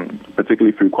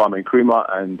 particularly through Kwame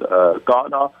Nkrumah and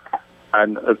Ghana,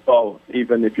 and as well,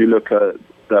 even if you look at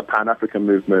the Pan-African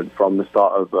movement from the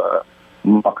start of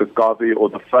Marcus Garvey, or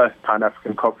the first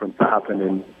Pan-African conference that happened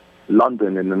in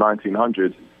London in the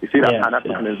 1900s, you see that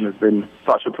Pan-Africanism has been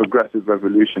such a progressive,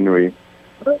 revolutionary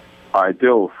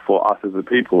ideal for us as a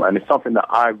people, and it's something that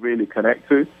I really connect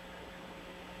to.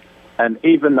 And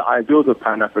even the ideals of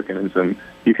Pan-Africanism,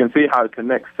 you can see how it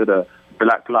connects to the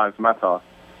Black Lives Matter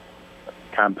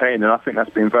campaign, and I think that's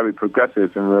been very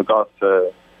progressive in regards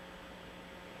to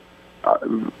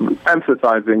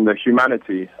emphasizing the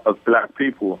humanity of black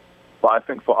people. But I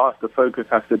think for us, the focus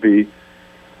has to be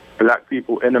black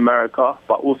people in America,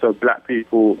 but also black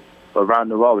people around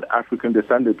the world,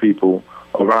 African-descended people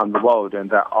around the world, and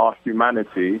that our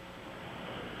humanity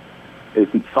is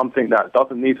something that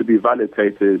doesn't need to be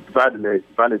validated by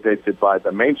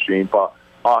the mainstream, but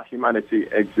our humanity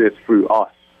exists through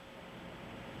us.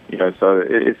 You know, so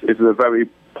it's a very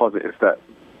positive step.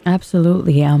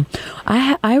 Absolutely.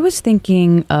 I was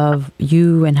thinking of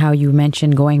you and how you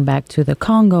mentioned going back to the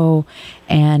Congo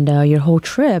and your whole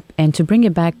trip, and to bring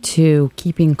it back to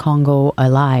keeping Congo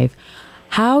alive.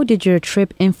 How did your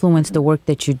trip influence the work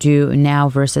that you do now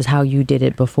versus how you did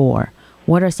it before?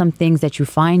 What are some things that you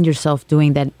find yourself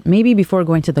doing that maybe before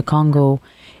going to the Congo,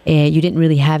 you didn't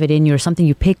really have it in you, or something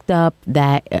you picked up,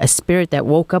 that a spirit that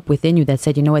woke up within you that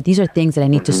said, you know what, these are things that I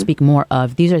need to speak more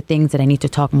of. These are things that I need to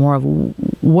talk more of.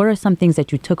 What are some things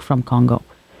that you took from Congo?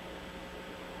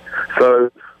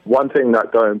 So one thing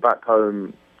that going back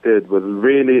home did was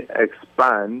really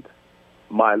expand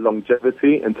my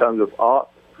longevity in terms of art.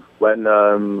 When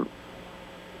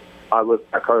I was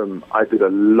back home, I did a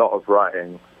lot of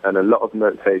writing and a lot of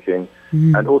note-taking,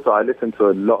 and also I listened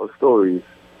to a lot of stories.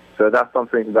 So that's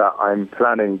something that I'm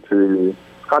planning to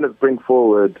kind of bring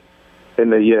forward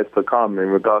in the years to come in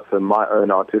regards to my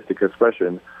own artistic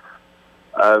expression.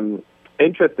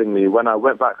 Interestingly, when I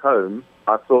went back home,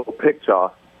 I saw a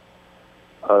picture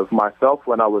of myself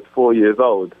when I was 4 years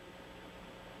old.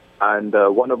 And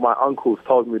one of my uncles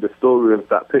told me the story of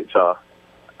that picture.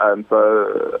 And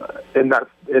so in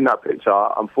that picture,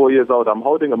 I'm 4 years old, I'm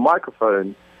holding a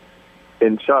microphone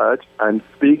in church and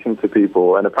speaking to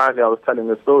people, and apparently I was telling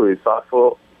a story. So I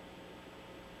thought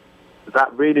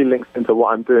that really links into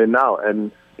what I'm doing now.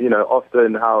 And you know,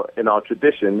 often how in our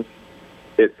traditions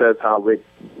it says how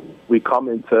we come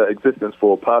into existence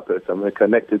for a purpose, and we're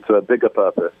connected to a bigger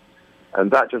purpose,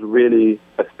 and that just really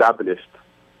established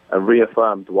and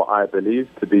reaffirmed what I believe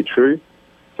to be true.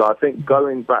 So I think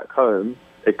going back home,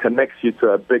 it connects you to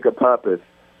a bigger purpose,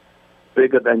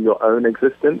 bigger than your own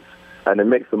existence, and it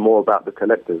makes it more about the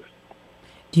collective.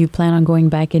 Do you plan on going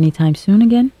back anytime soon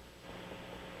again?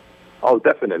 Oh,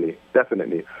 definitely.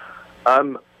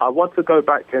 I want to go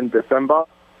back in December.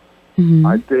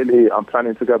 Ideally, I'm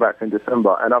planning to go back in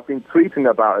December, and I've been tweeting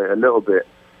about it a little bit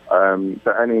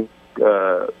to any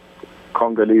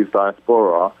Congolese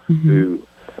diaspora who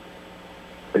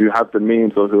have the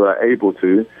means or who are able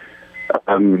to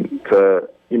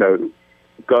you know,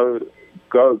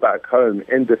 go back home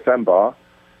in December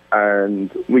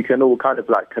and we can all kind of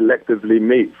like collectively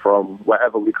meet from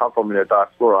wherever we come from in the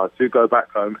diaspora to go back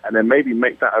home, and then maybe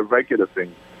make that a regular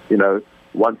thing,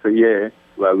 once a year,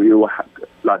 where we all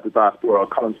like the diaspora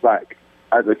comes back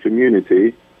as a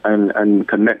community and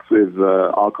connects with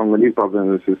our Congolese brothers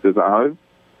and sisters at home.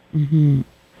 Mm-hmm.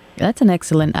 That's an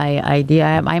excellent idea.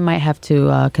 I might have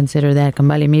to consider that,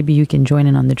 Kambale. Maybe you can join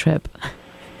in on the trip.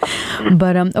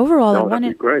 But overall,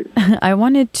 I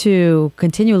wanted to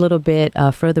continue a little bit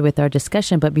further with our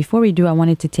discussion. But before we do, I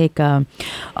wanted to take our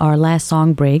last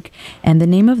song break. And the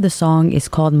name of the song is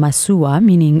called Masua,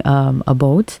 meaning a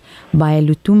boat, by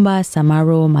Lutumba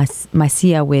Samaro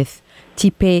Masia with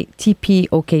TP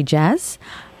OK Jazz.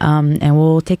 And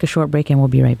we'll take a short break and we'll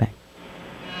be right back.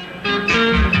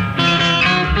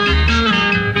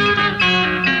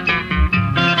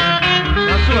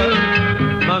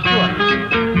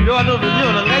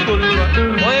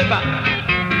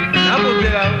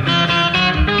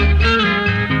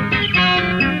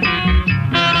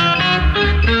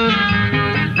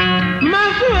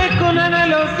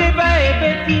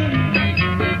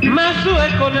 Masu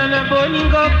ekonana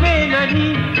boningo penani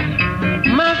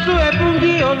Masu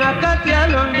ebungi ona kati ya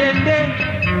londende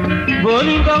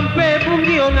Boningo mpe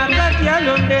bungi ona kati ya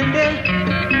londende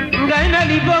Ngai na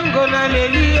libongo na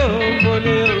lelio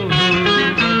mboneo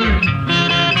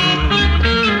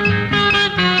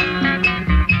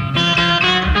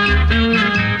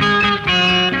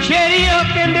Sheri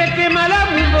okendeke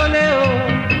malamu mboneo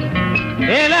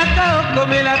Elaka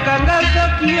okomelaka nga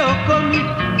soki okomi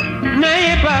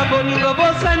Nayeba boningo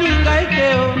bosani ngai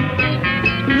teo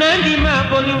Nandima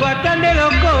boningo atandelo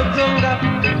kozonga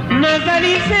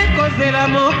Nazali se kozela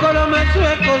mokolo masu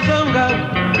ekozonga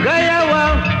Gaya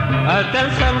wao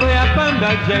atansango ya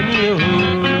pamba jani yo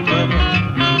mama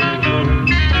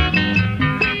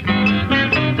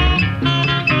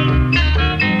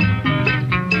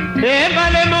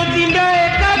Ebale motindo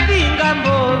ekati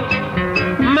ngambo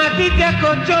Matite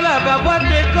kochola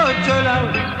babwate kochola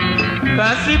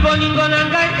Kasi boningo na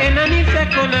ngai enani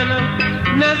sekonana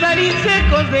Nazali se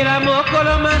kozela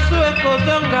mokolo masu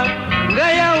ekozonga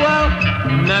Gaya wao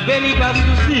nabeli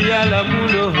basusi ya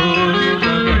lamulo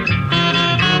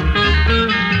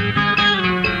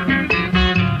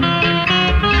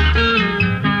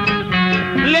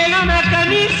Lelo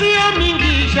nakanisi yo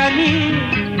mingi jani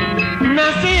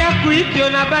Nase ya kuitio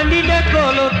na bandi de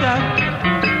kolota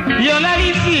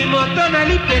Yolalisi moto na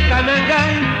lipeka na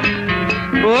ngai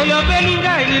Olobeli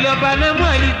ngai liloba na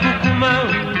mwali kukuma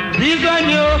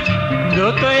Bizwanyo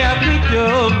ndoto ya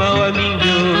kuitio mawa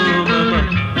mingyo mama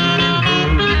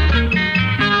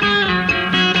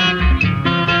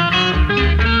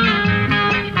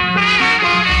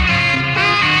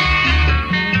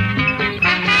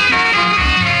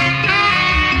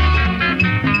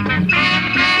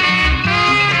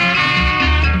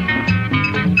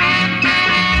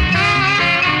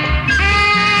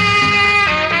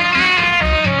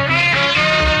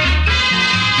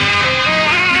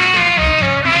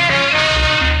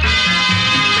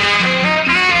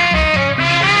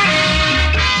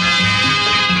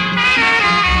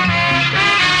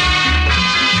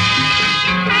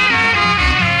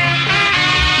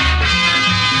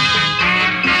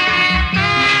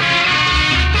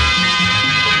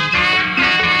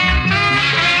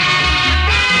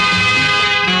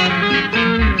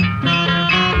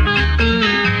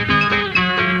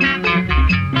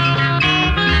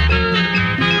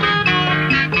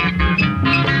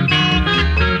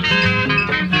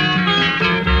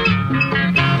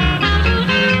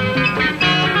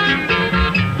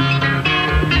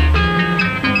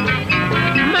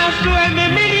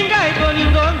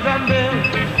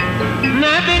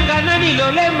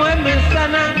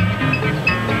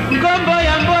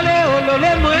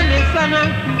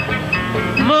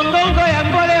Mongongo ya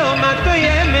mbole o mato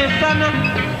ye mesana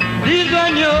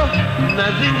Bizwanyo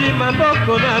nazingi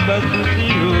maboko na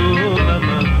basusi o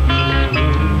mama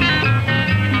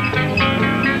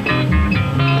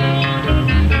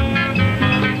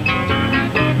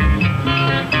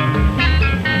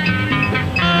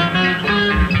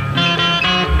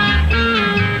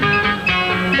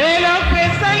Elo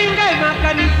pesa linga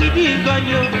makanisi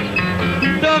bizwanyo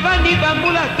Tovani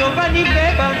bambula tovani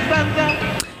beba santa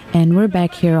And we're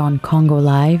back here on Congo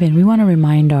Live, and we want to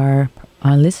remind our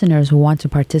listeners who want to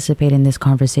participate in this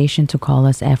conversation to call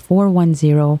us at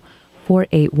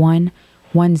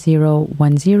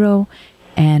 410-481-1010.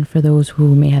 And for those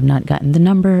who may have not gotten the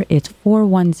number, it's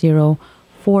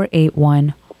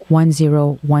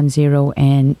 410-481-1010.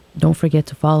 And don't forget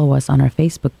to follow us on our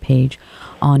Facebook page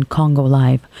on Congo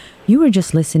Live. You were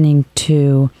just listening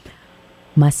to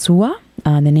Masua,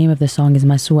 The name of the song is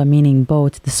Masua, meaning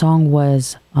boat. The song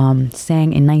was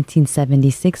sang in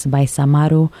 1976 by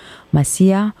Samaru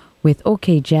Masia with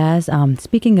OK Jazz.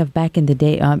 Speaking of back in the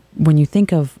day, when you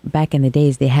think of back in the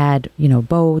days, they had,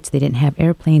 boats, they didn't have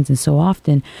airplanes and so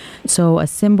often. So a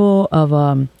symbol of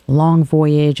a long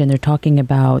voyage, and they're talking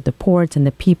about the ports and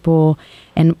the people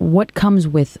and what comes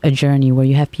with a journey where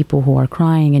you have people who are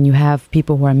crying and you have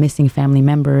people who are missing family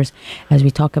members, as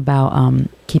we talk about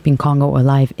keeping Congo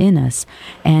alive in us.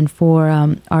 And for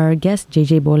our guest,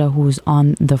 JJ Bola, who's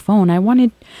on the phone, I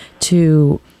wanted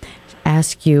to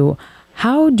ask you,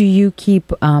 how do you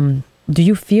do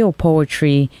you feel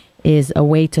poetry is a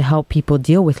way to help people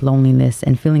deal with loneliness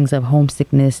and feelings of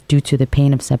homesickness due to the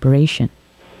pain of separation?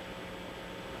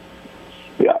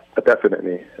 Yeah,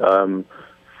 definitely.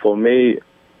 For me,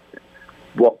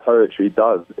 what poetry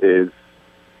does is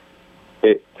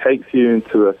it takes you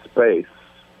into a space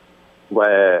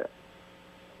where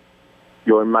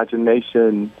your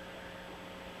imagination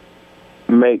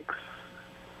makes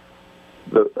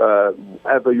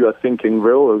whatever you are thinking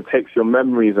real. It takes your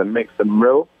memories and makes them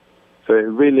real. So it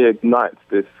really ignites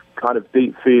this kind of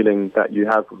deep feeling that you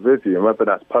have with you. And whether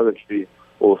that's poetry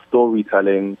or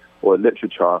storytelling or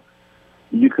literature,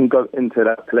 you can go into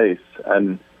that place.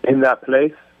 And in that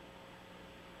place,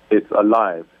 it's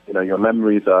alive. Your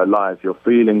memories are alive. Your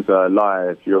feelings are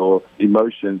alive. Your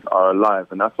emotions are alive.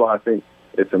 And that's why I think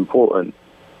it's important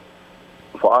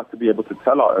for us to be able to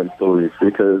tell our own stories,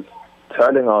 because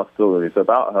telling our stories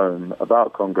about home,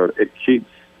 about Congo, it keeps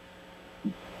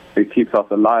us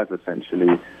alive,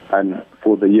 essentially, and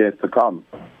for the years to come.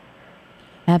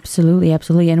 Absolutely,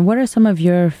 absolutely. And what are some of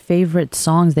your favorite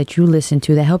songs that you listen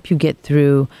to that help you get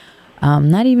through,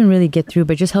 not even really get through,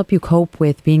 but just help you cope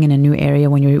with being in a new area?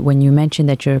 When you mentioned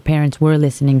that your parents were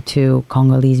listening to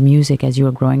Congolese music as you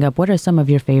were growing up, what are some of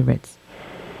your favorites?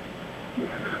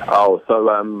 Oh, so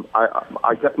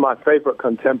I guess my favorite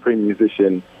contemporary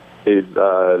musician is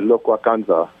Lokwa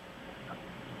Kanza.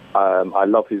 I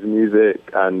love his music,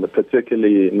 and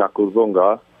particularly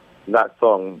Nakuzonga. That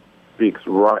song speaks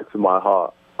right to my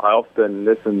heart. I often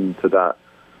listen to that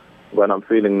when I'm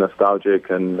feeling nostalgic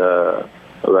and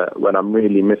when I'm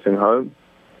really missing home.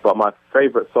 But my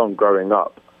favorite song growing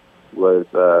up was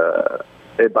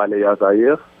Ebale ya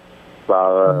Zaire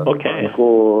by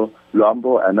Uncle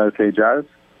Luambo and OK Jazz.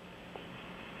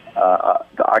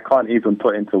 I can't even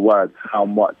put into words how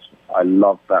much I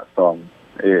love that song.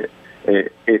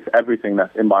 It's everything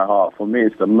that's in my heart. For me,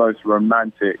 it's the most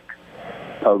romantic,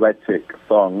 poetic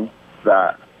song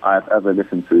that I've ever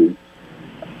listened to.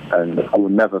 And I will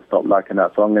never stop liking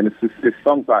that song. And it's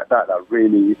songs like that that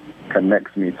really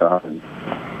connects me to home.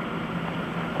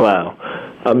 Wow.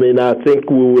 I mean, I think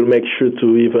we will make sure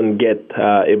to even get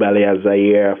Ebale ya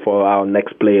Zaire for our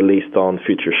next playlist on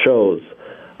future shows.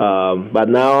 But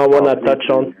now I want to touch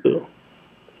on to...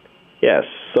 Yes,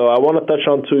 so I want to touch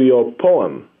on to your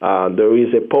poem. There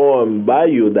is a poem by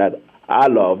you that I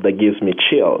love that gives me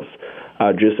chills.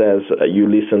 Just as you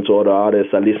listen to other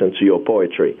artists, I listen to your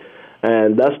poetry.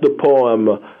 And that's the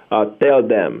poem, Tell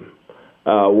Them,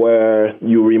 where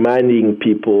you're reminding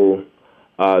people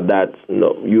that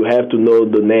you have to know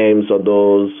the names of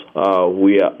those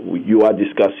you are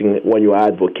discussing when you are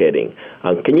advocating.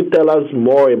 Can you tell us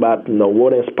more about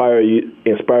what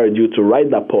inspired you to write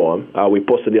that poem? We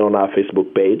posted it on our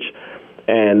Facebook page.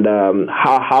 And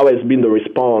how has been the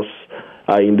response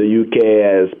in the UK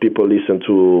as people listen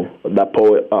to that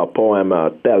poem,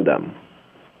 Tell Them?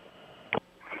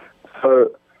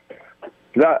 So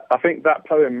I think that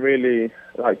poem really,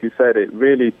 like you said, it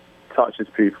really touches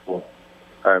people.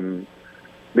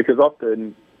 Because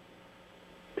often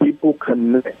people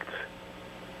connect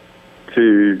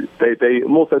to, they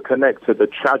also connect to the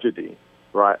tragedy,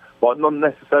 right? But not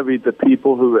necessarily the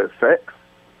people who it affects.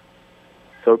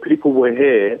 So people will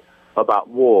hear about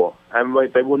war, and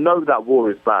they will know that war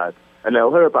is bad, and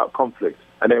they'll hear about conflict,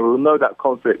 and they will know that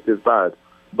conflict is bad,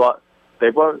 but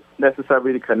they won't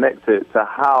necessarily connect it to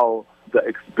how the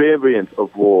experience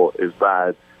of war is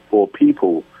bad for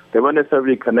people. They won't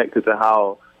necessarily connect it to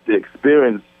how the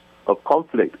experience of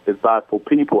conflict is bad for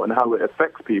people and how it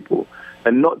affects people.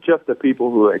 And not just the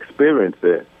people who experience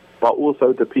it, but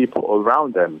also the people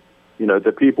around them.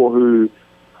 The people who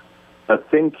are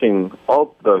thinking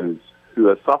of those who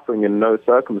are suffering in those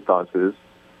circumstances,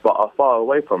 but are far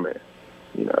away from it.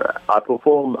 I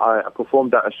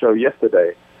performed at a show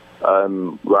yesterday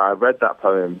where I read that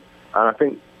poem, and I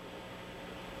think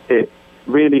it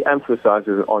really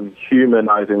emphasizes on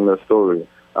humanizing the story.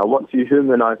 And once you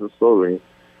humanize the story,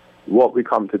 what we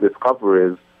come to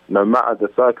discover is no matter the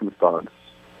circumstance,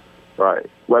 right,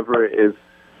 whether it is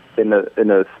in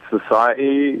a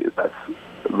society that's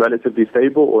relatively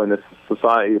stable or in a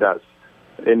society that's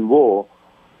in war,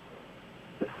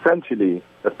 essentially,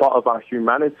 as part of our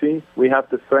humanity, we have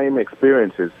the same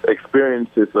experiences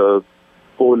of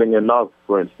falling in love,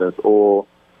 for instance, or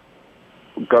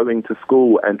going to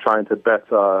school and trying to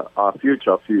better our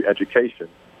future through education.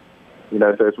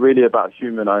 So it's really about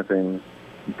humanizing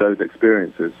those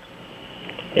experiences.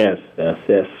 Yes.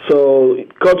 So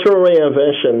cultural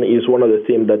reinvention is one of the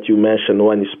themes that you mentioned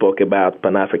when you spoke about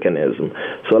Pan-Africanism.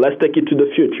 So let's take it to the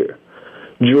future.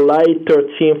 July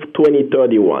 13th,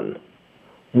 2031.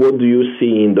 What do you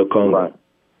see in the Congo? Right.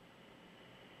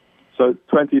 So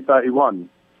 2031?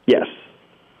 Yes.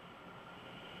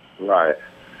 Right.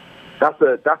 That's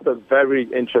a very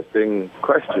interesting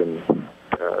question.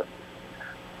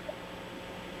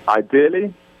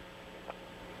 Ideally,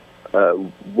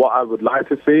 what I would like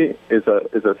to see is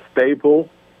a stable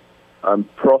and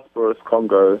prosperous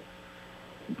Congo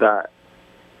that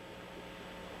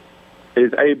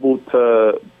is able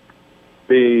to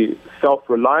be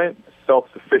self-reliant,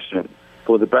 self-sufficient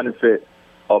for the benefit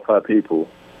of her people.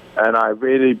 And I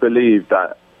really believe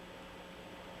that,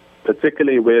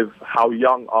 particularly with how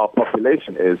young our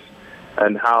population is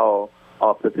and how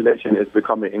our population is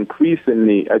becoming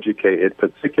increasingly educated,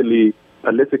 particularly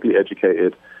politically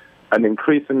educated, and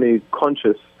increasingly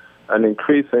conscious and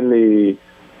increasingly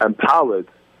empowered,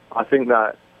 I think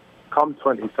that come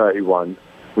 2031,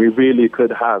 we really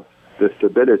could have the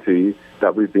stability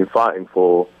that we've been fighting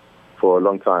for a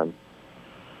long time.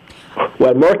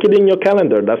 Well, mark it in your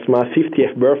calendar. That's my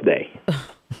 50th birthday.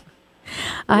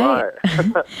 Right.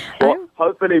 Well,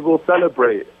 hopefully we'll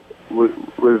celebrate with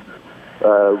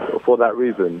for that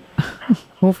reason.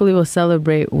 Hopefully we'll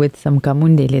celebrate with some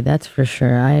Kamundele, that's for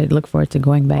sure. I look forward to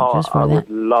going back just for that. I would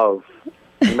love.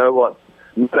 You know what?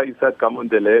 Like you said,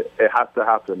 Kamundele, it has to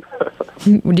happen.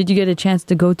 Did you get a chance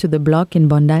to go to the block in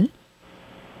Bandal?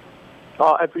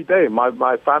 Oh, every day. My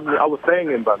family, I was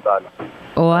staying in Bandal.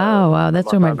 Oh, wow.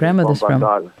 That's where my grandmother's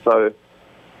from. So,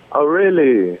 oh,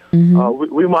 really?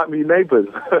 Mm-hmm. We might be neighbors.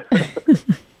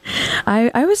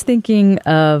 I was thinking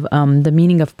of the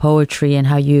meaning of poetry and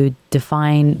how you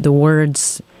define the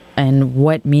words and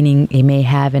what meaning it may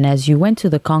have. And as you went to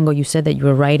the Congo, you said that you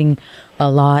were writing a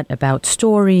lot about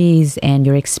stories and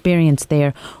your experience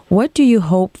there. What do you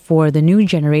hope for the new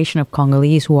generation of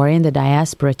Congolese who are in the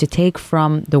diaspora to take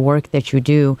from the work that you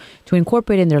do, to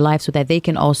incorporate in their life so that they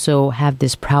can also have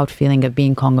this proud feeling of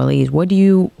being Congolese? What do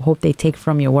you hope they take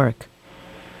from your work?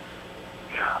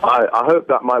 I hope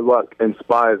that my work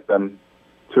inspires them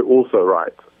to also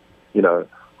write.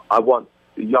 I want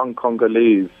young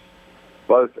Congolese,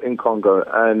 both in Congo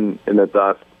and in the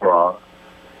diaspora,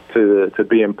 to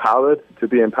be empowered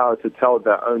to tell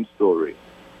their own story.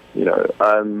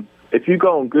 If you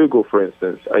go on Google, for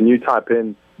instance, and you type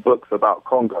in books about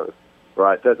Congo,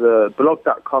 right, there's a blog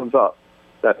that comes up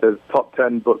that says top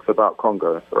 10 books about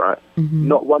Congo, right? Mm-hmm.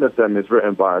 Not one of them is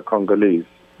written by a Congolese.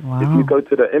 Wow. If you go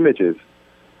to the images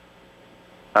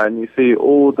and you see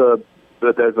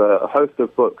there's a host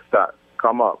of books that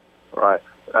come up, right?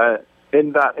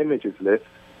 In that images list,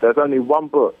 there's only one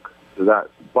book that's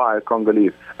by a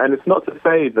Congolese. And it's not to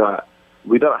say that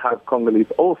we don't have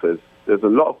Congolese authors. There's a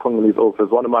lot of Congolese authors.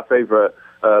 One of my favorite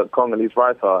Congolese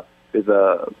writers is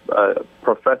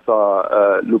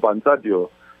Professor Lubanzadio,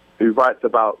 who writes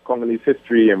about Congolese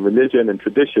history and religion and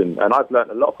tradition. And I've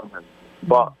learned a lot from him.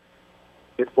 But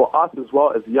it's for us as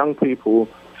well as young people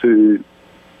to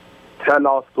tell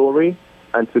our story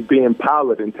and to be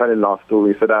empowered in telling our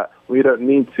story so that we don't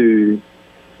need to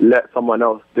let someone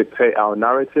else dictate our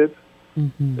narrative.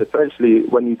 Mm-hmm. Essentially,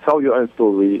 when you tell your own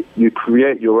story, you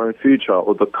create your own future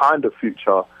or the kind of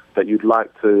future that you'd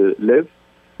like to live.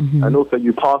 Mm-hmm. And also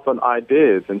you pass on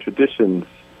ideas and traditions.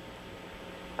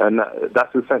 And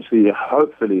that's essentially,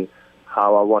 hopefully,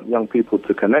 how I want young people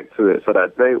to connect to it so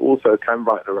that they also can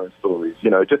write their own stories.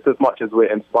 Just as much as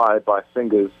we're inspired by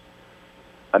singers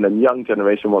and the young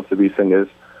generation wants to be singers,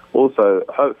 also,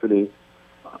 hopefully,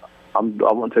 I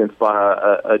want to inspire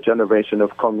a generation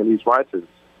of Congolese writers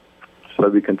so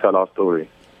we can tell our story.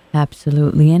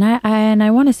 Absolutely. And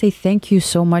I want to say thank you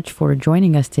so much for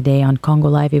joining us today on Congo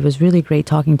Live. It was really great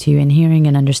talking to you and hearing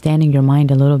and understanding your mind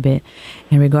a little bit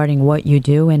and regarding what you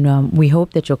do. And we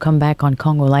hope that you'll come back on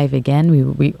Congo Live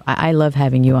again. I love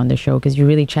having you on the show because you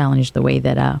really challenged the way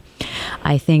that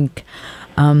I think.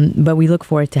 But we look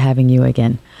forward to having you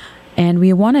again. And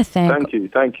we want to thank you.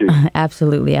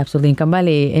 Absolutely.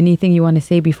 Nkambale, anything you want to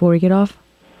say before we get off?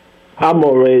 I'm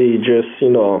already just,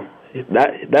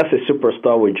 that's a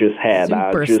superstar we just had.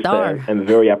 I'm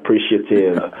very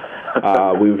appreciative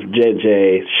with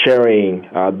JJ sharing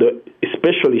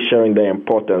especially sharing the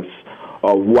importance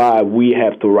of why we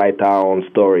have to write our own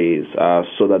stories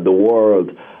so that the world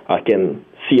can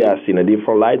see us in a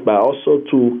different light, but also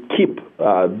to keep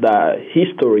the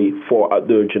history for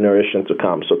the generation to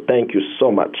come. So thank you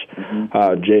so much,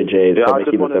 JJ, for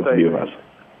making the time for you.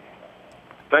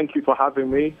 Thank you for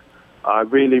having me. I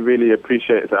really, really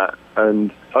appreciate that.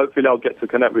 And hopefully I'll get to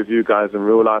connect with you guys in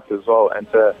real life as well. And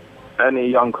to any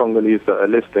young Congolese that are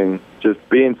listening, just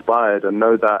be inspired and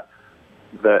know that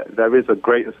there is a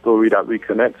greater story that we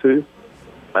connect to,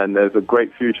 and there's a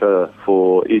great future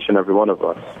for each and every one of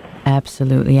us.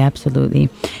 Absolutely, absolutely.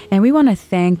 And we want to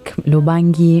thank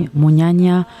Lubangi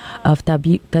Munyanya of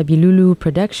Tabilulu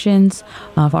Productions,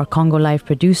 of our Congo Live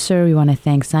producer. We want to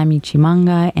thank Sami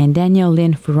Chimanga and Danielle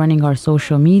Lin for running our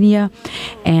social media.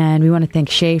 And we want to thank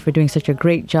Shay for doing such a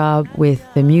great job with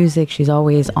the music. She's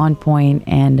always on point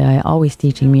and always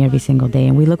teaching me every single day.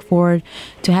 And we look forward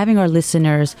to having our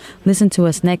listeners listen to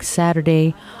us next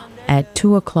Saturday at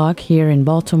 2 o'clock here in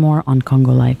Baltimore on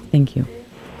Congo Live. Thank you.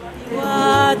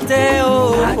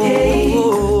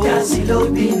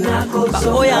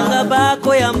 Bakoyanga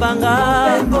bakoyambanga